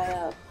so high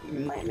up. You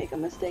might make a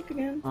mistake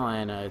again. Oh,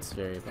 I know, it's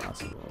very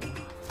possible.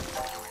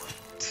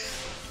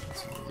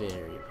 It's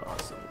very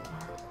possible.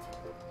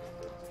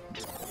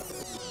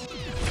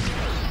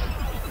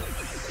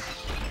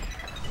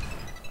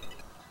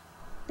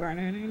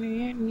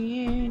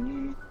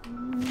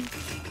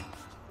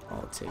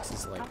 All it takes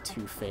is like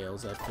 2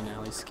 fails at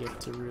finale skip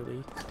to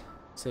really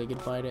say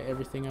goodbye to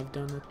everything I've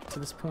done up to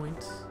this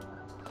point.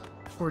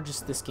 Or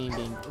just this game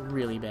being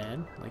really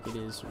bad, like it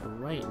is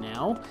right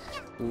now.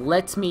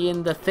 Let me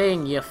in the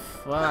thing, you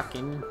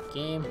fucking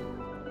game.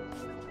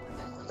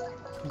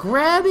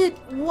 Grab it!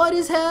 What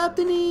is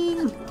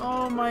happening?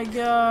 Oh my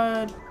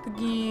god, the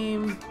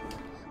game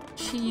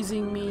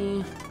cheesing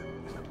me.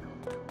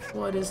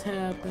 What is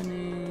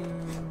happening?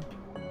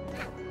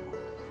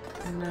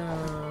 No.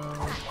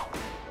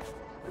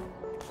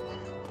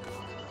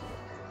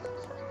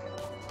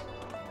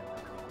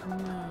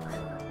 No.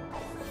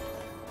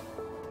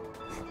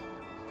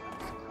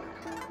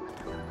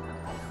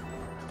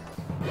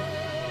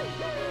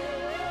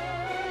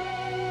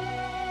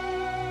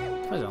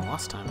 I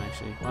lost time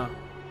actually. Wow.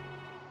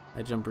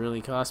 That jump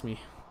really cost me.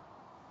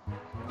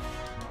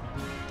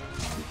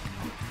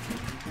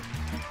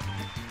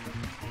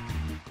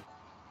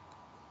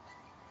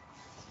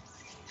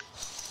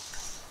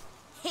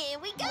 Here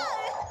we go.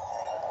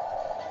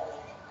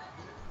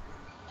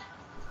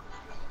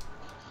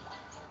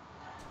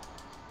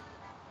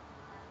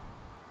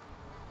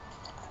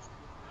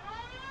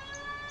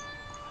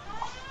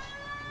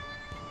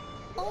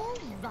 All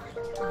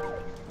right.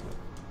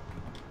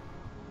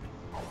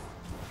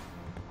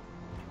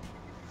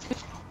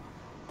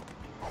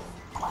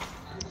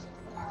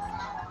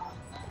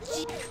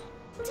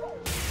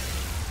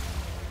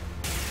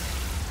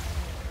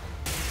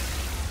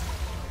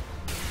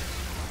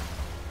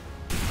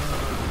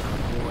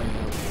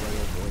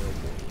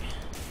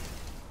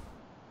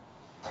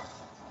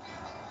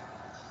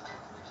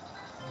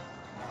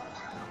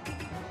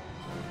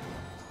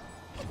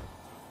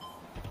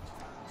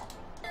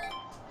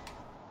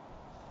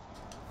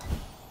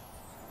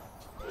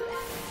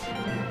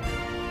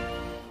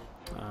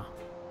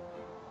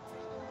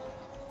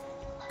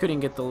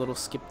 Couldn't get the little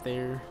skip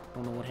there.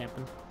 Don't know what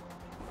happened.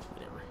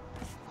 Whatever.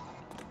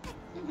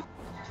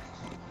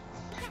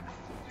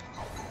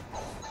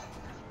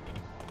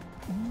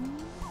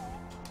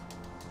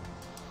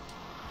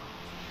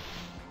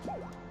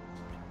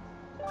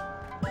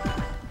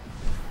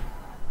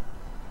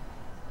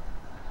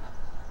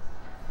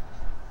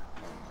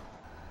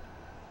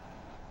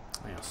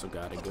 I also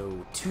gotta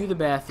go to the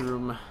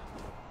bathroom.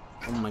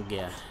 Oh my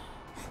god.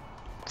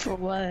 For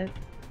what?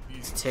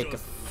 To take a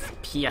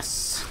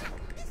piss.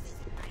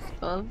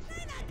 Of?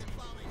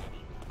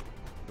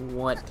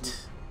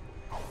 What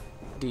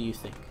do you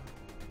think?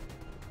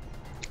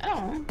 I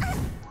don't know.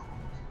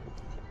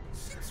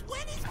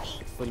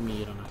 What do you mean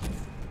you don't know?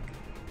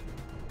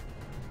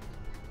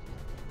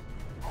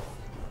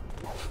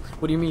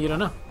 What do you mean you don't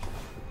know?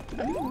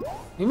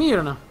 You mean you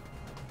don't know?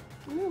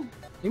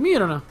 You mean you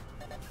don't know?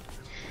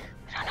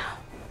 I don't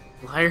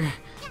know. Liar.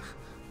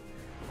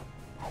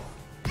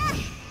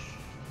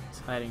 He's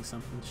hiding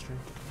something strange.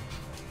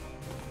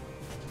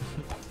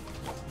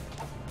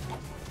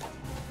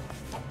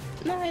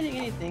 I'm not hiding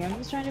anything. I'm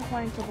just trying to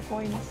find a couple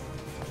coins.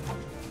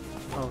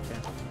 Oh, okay.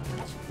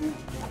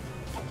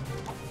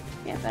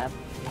 Yeah, that.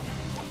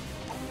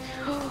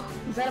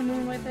 Is that a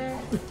moon right there?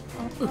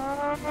 Wait,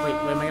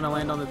 am I gonna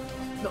land on the?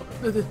 No,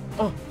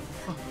 oh,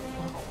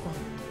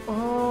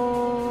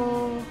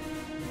 oh,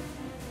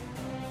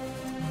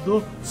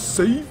 the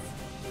safe.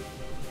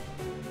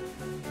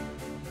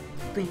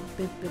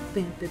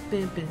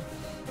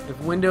 If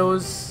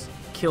Windows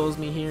kills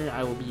me here,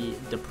 I will be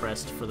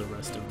depressed for the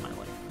rest of my life.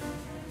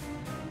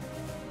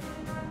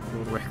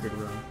 World record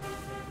run.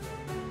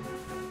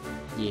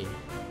 Yeah,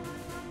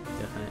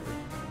 definitely.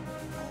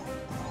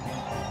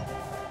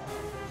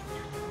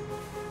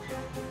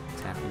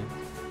 It's happening.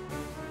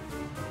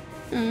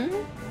 Mm-hmm.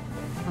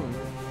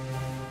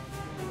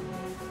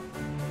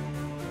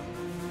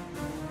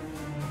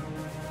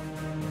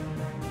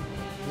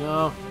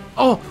 No.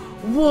 Oh!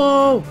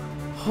 Whoa!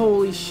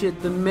 Holy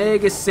shit, the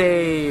mega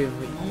save!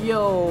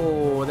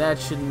 Yo, that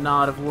should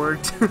not have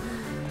worked.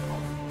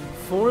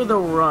 For the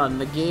run,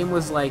 the game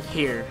was like,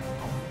 here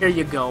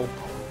you go.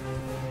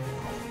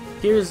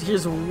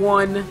 Here's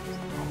one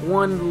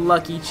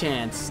lucky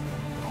chance.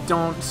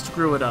 Don't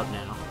screw it up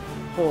now.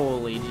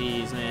 Holy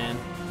jeez, man.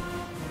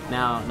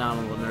 Now I'm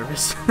a little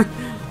nervous. Oh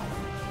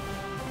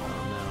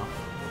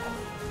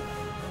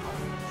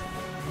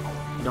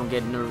no. Don't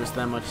get nervous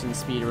that much in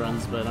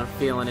speedruns, but I'm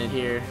feeling it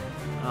here.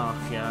 Oh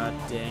god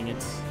dang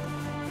it.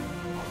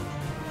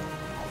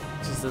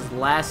 Just these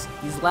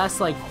last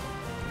like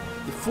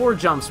 4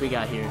 jumps we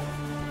got here.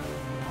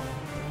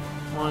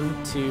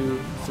 1, 2,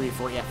 3,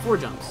 4. Yeah, 4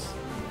 jumps.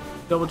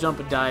 Double jump,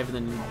 a dive,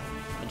 and then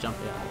a jump.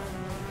 Yeah.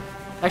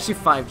 Actually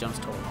 5 jumps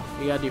total.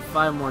 We gotta do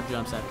 5 more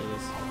jumps after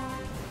this.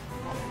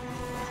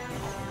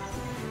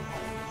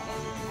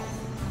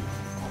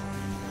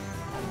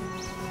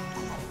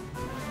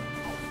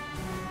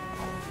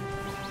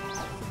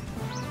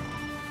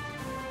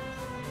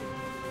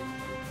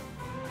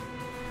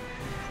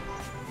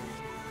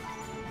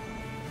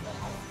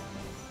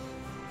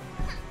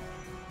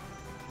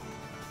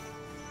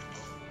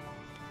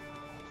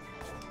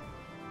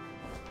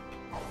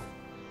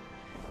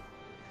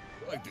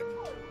 I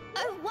didn't.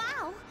 Oh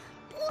wow!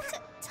 What a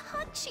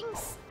touching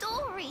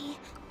story!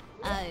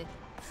 Oh,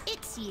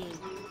 it's you.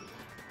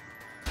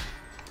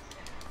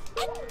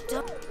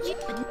 Don't you?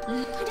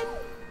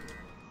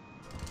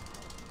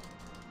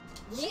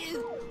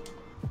 You.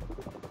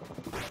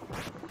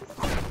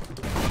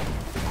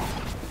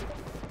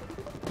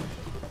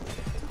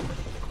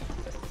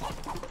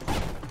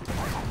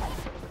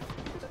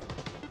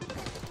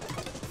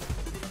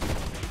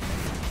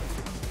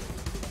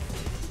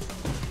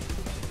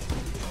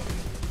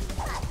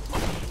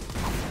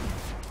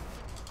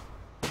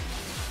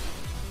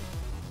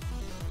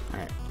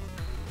 Alright.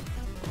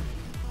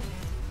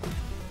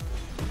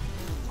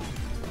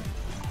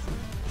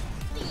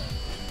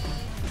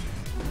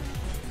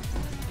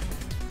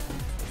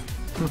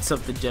 What's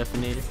up, the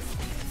Jeffinator?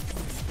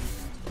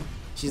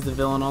 She's the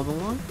villain all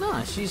along?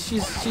 Nah, she's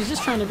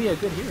just trying to be a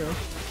good hero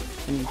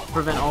and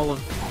prevent all of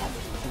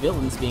the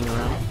villains being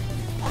around.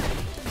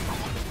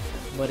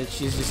 But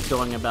she's just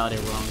going about it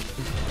wrong.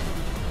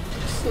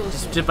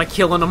 just by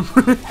killing them.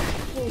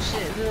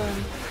 Bullshit,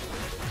 villain.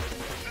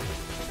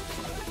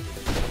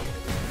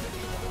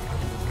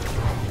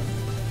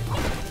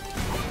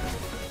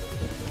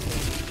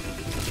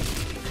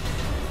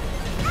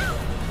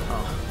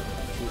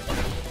 Oh,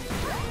 shoot.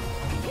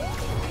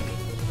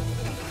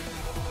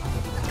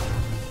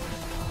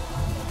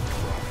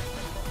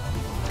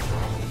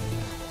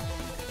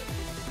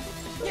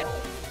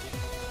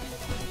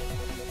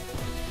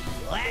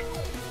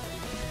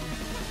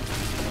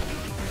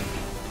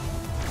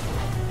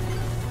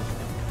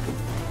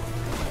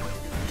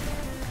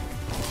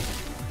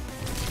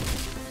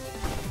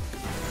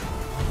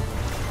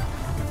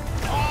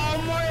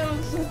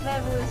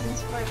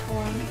 Right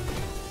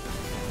one.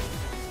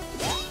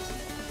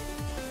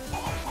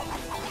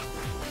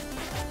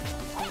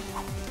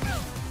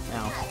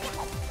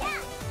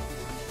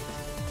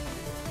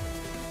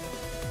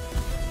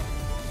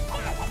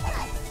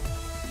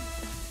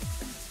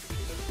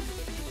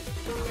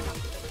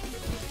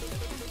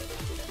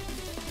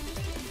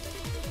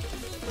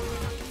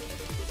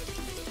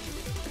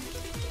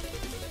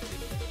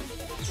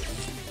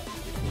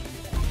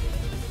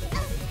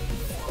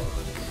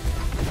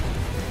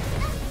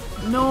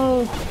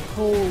 No!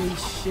 Holy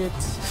shit.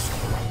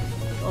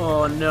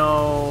 Oh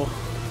no.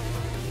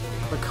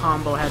 The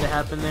combo had to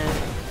happen there.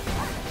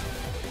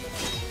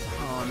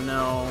 Oh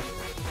no.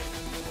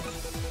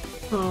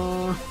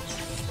 Oh.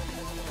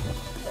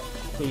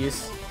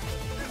 Please.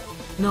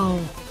 No.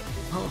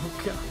 Oh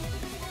god.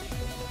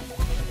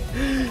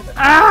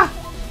 Ah!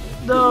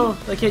 No!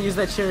 I can't use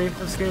that cherry.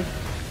 I'm scared.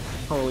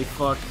 Holy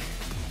fuck.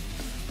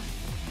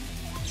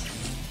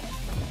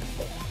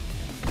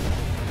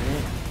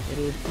 Get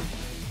it.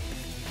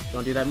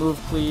 Don't do that move,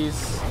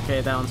 please.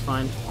 Okay, that one's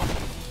fine.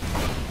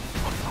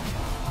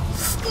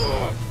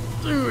 Oh,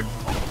 dude.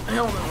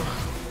 Hell no.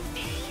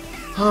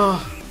 Oh.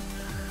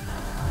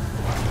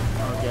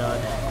 Oh god.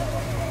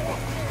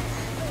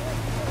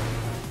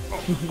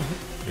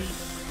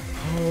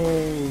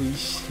 Holy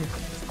shit.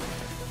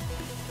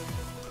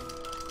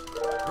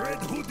 Red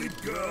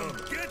hooded girl,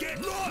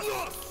 get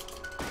lost!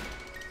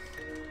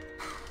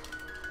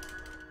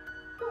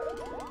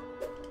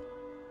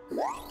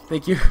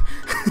 Thank you.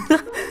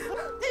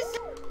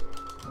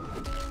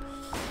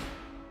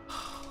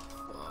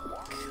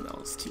 That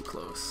was too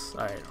close.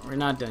 Alright, we're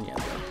not done yet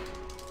though.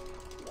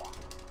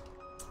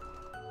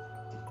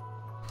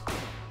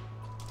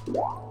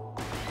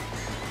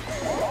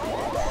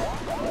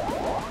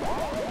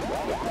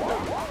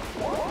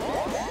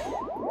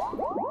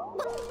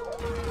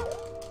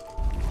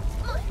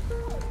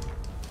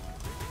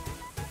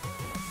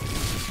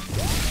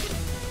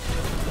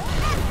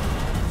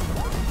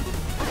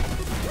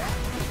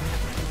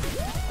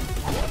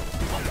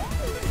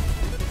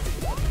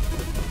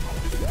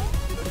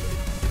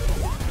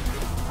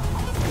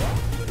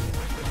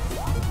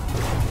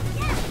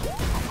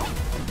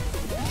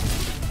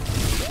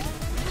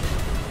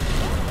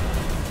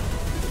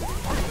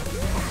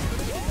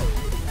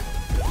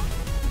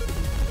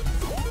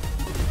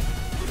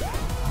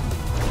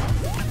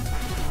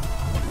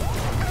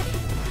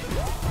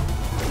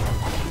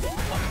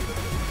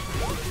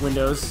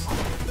 Windows.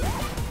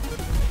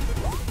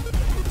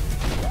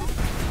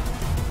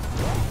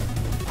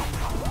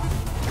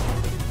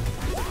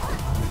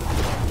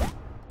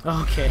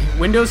 Okay,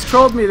 Windows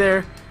trolled me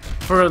there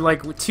for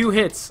like 2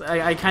 hits.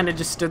 I kind of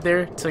just stood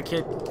there,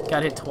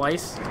 got hit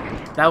twice.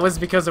 That was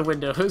because of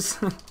Windows.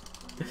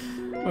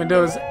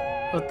 Windows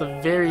with the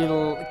very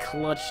little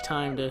clutch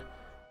time to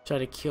try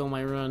to kill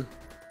my run.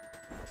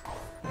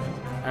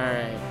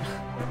 Alright.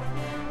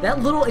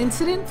 That little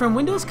incident from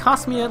Windows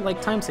cost me a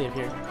like time save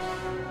here.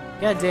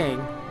 God dang.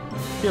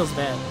 Feels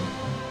bad.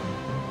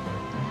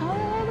 How the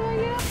hell do I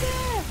get up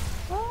there?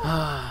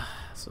 Oh.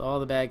 So all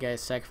the bad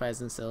guys sacrifice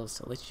themselves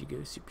to let you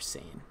go Super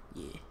Saiyan.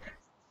 Yeah.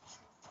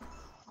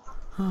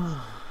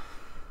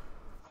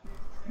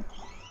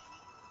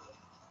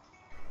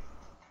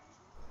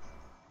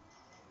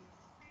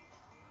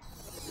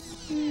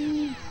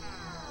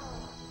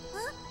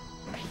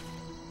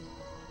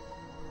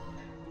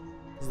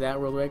 Is that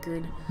world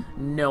record?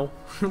 No,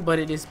 but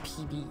it is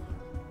PB.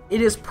 It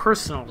is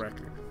personal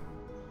record.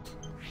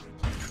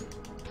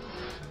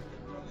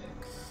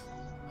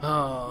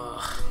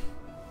 Oh.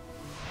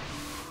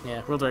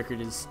 Yeah, world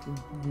record is...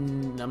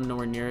 I'm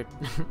nowhere near it.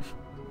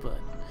 But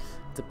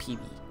it's a PB.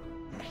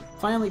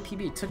 Finally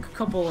PB. Took a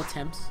couple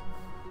attempts,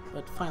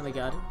 but finally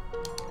got it.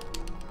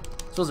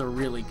 This was a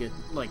really good,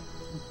 like,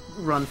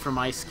 run for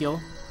my skill.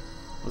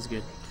 It was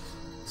good.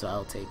 So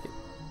I'll take it.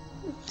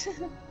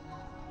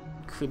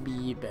 Could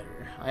be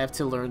better. I have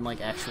to learn,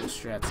 like, actual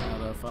strats now,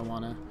 though, if I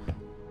want to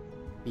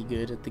be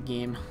good at the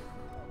game.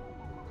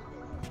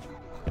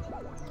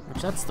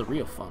 Which, that's the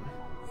real fun.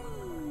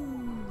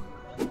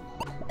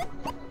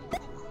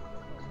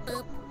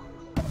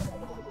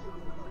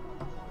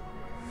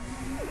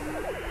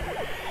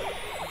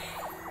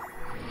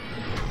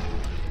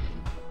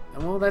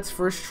 Well, that's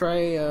first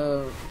try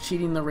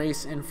cheating the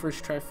race and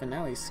first try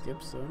finale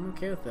skip, so I'm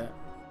okay with that.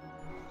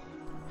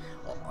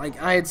 Like,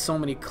 I had so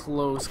many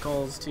close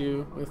calls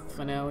too with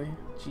finale.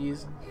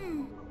 Jeez.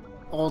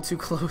 All too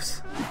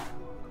close.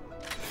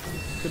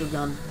 Could have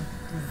gone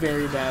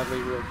very badly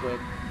real quick.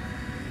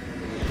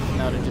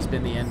 That would have just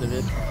been the end of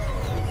it.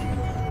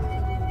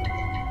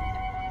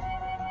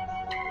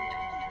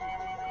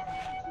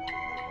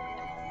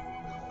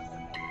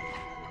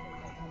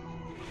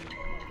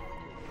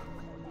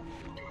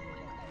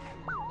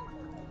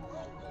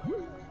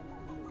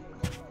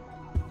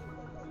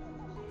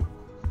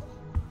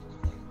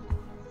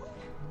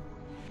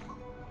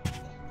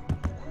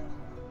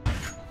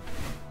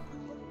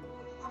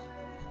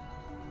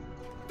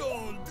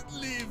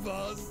 Don't leave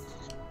us!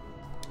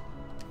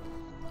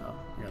 Oh,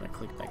 you're gonna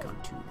click back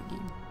onto the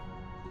game.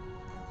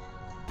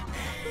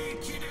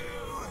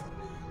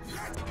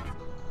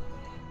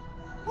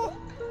 Oh,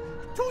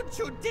 don't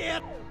you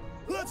dare!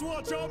 Let's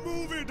watch our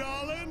movie,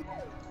 darling.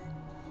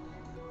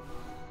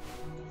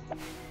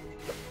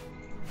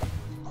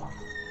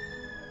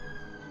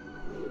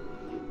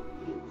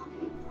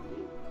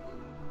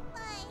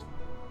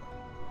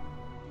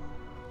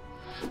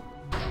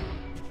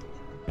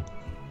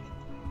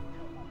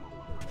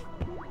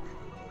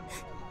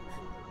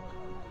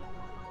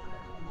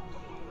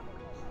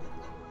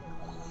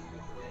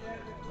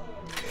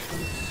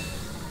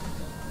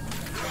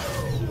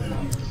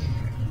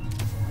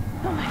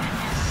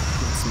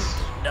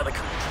 Another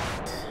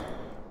contract.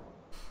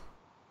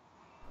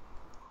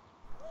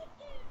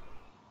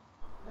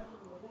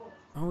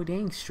 Oh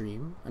dang,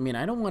 stream. I mean,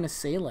 I don't want to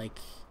say like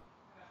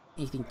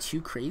anything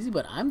too crazy,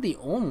 but I'm the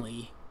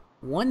only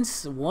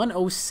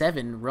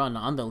 107 run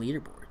on the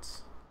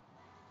leaderboards.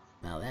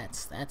 Now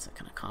that's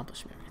an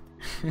accomplishment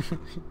right there.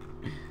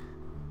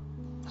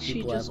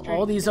 People have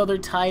all these other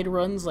tied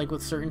runs, like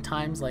with certain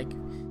times, like,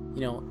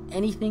 you know,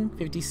 anything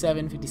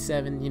 57,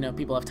 57. You know,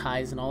 people have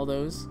ties and all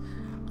those.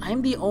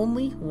 I'm the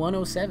only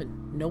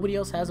 107. Nobody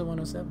else has a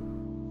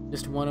 107.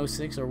 Just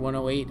 106 or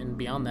 108, and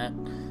beyond that,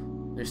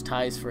 there's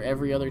ties for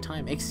every other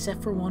time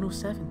except for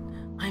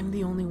 107. I'm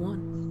the only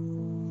one.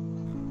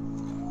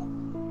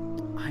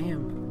 I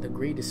am the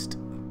greatest.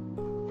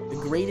 The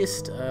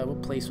greatest.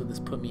 What place would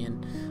this put me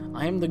in?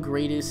 I am the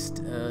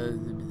greatest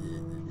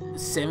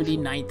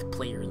 79th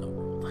player in the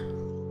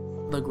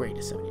world. The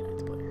greatest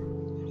 79th player.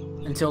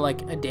 Until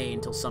like a day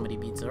until somebody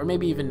beats it, or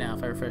maybe even now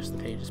if I refresh the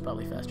page, it's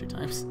probably faster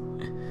times.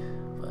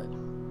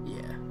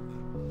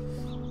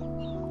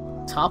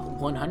 Top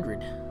 100.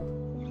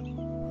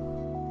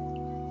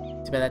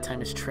 Too bad that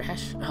time is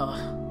trash.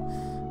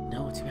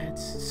 No, too bad.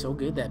 It's so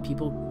good that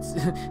people...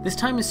 this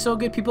time is so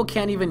good, people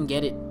can't even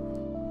get it.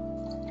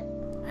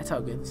 That's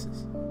how good this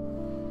is.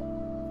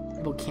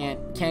 People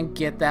can't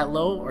get that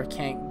low or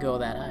can't go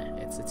that high.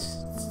 It's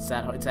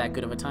that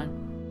good of a time.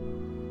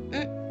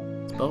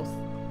 It's both.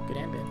 Good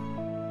and bad.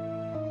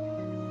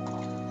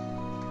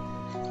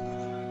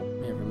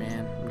 Whatever,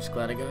 man. I'm just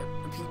glad I got a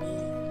PB.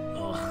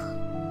 Ugh.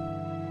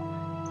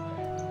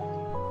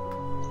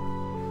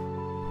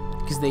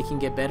 Because they can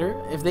get better.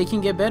 If they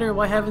can get better,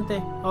 why haven't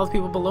they? All the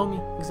people below me.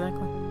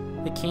 Exactly.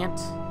 They can't.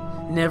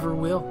 Never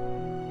will.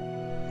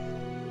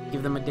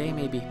 Give them a day,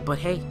 maybe. But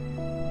hey,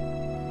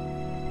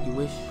 you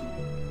wish.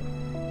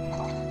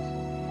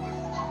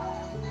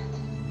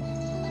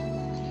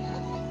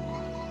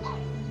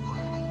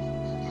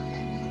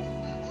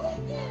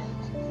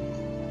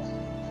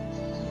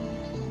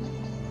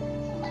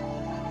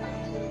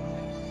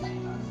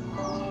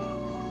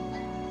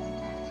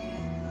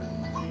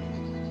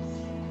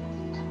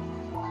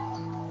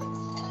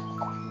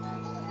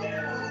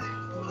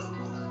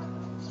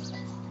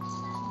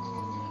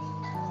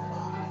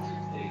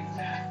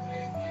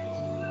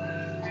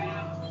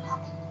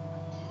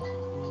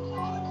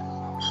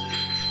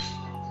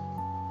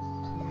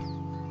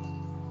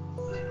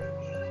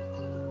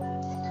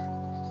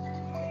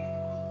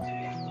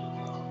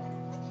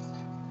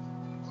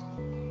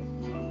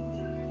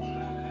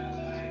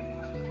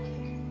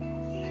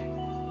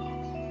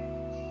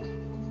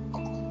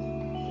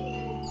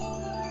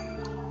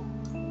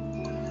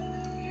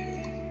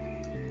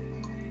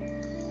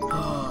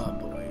 Oh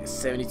boy,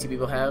 72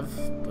 people have,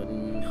 but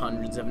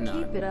hundreds have not.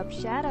 Keep it up,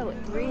 Shadow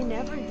at 3.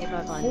 Never give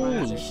up on Holy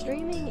Monster. shit.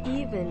 Streaming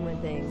even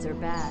when things are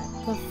bad.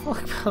 What the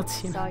fuck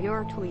about you? Saw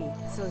your tweet,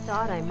 so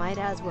thought I might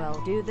as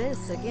well do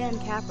this again,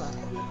 Kappa.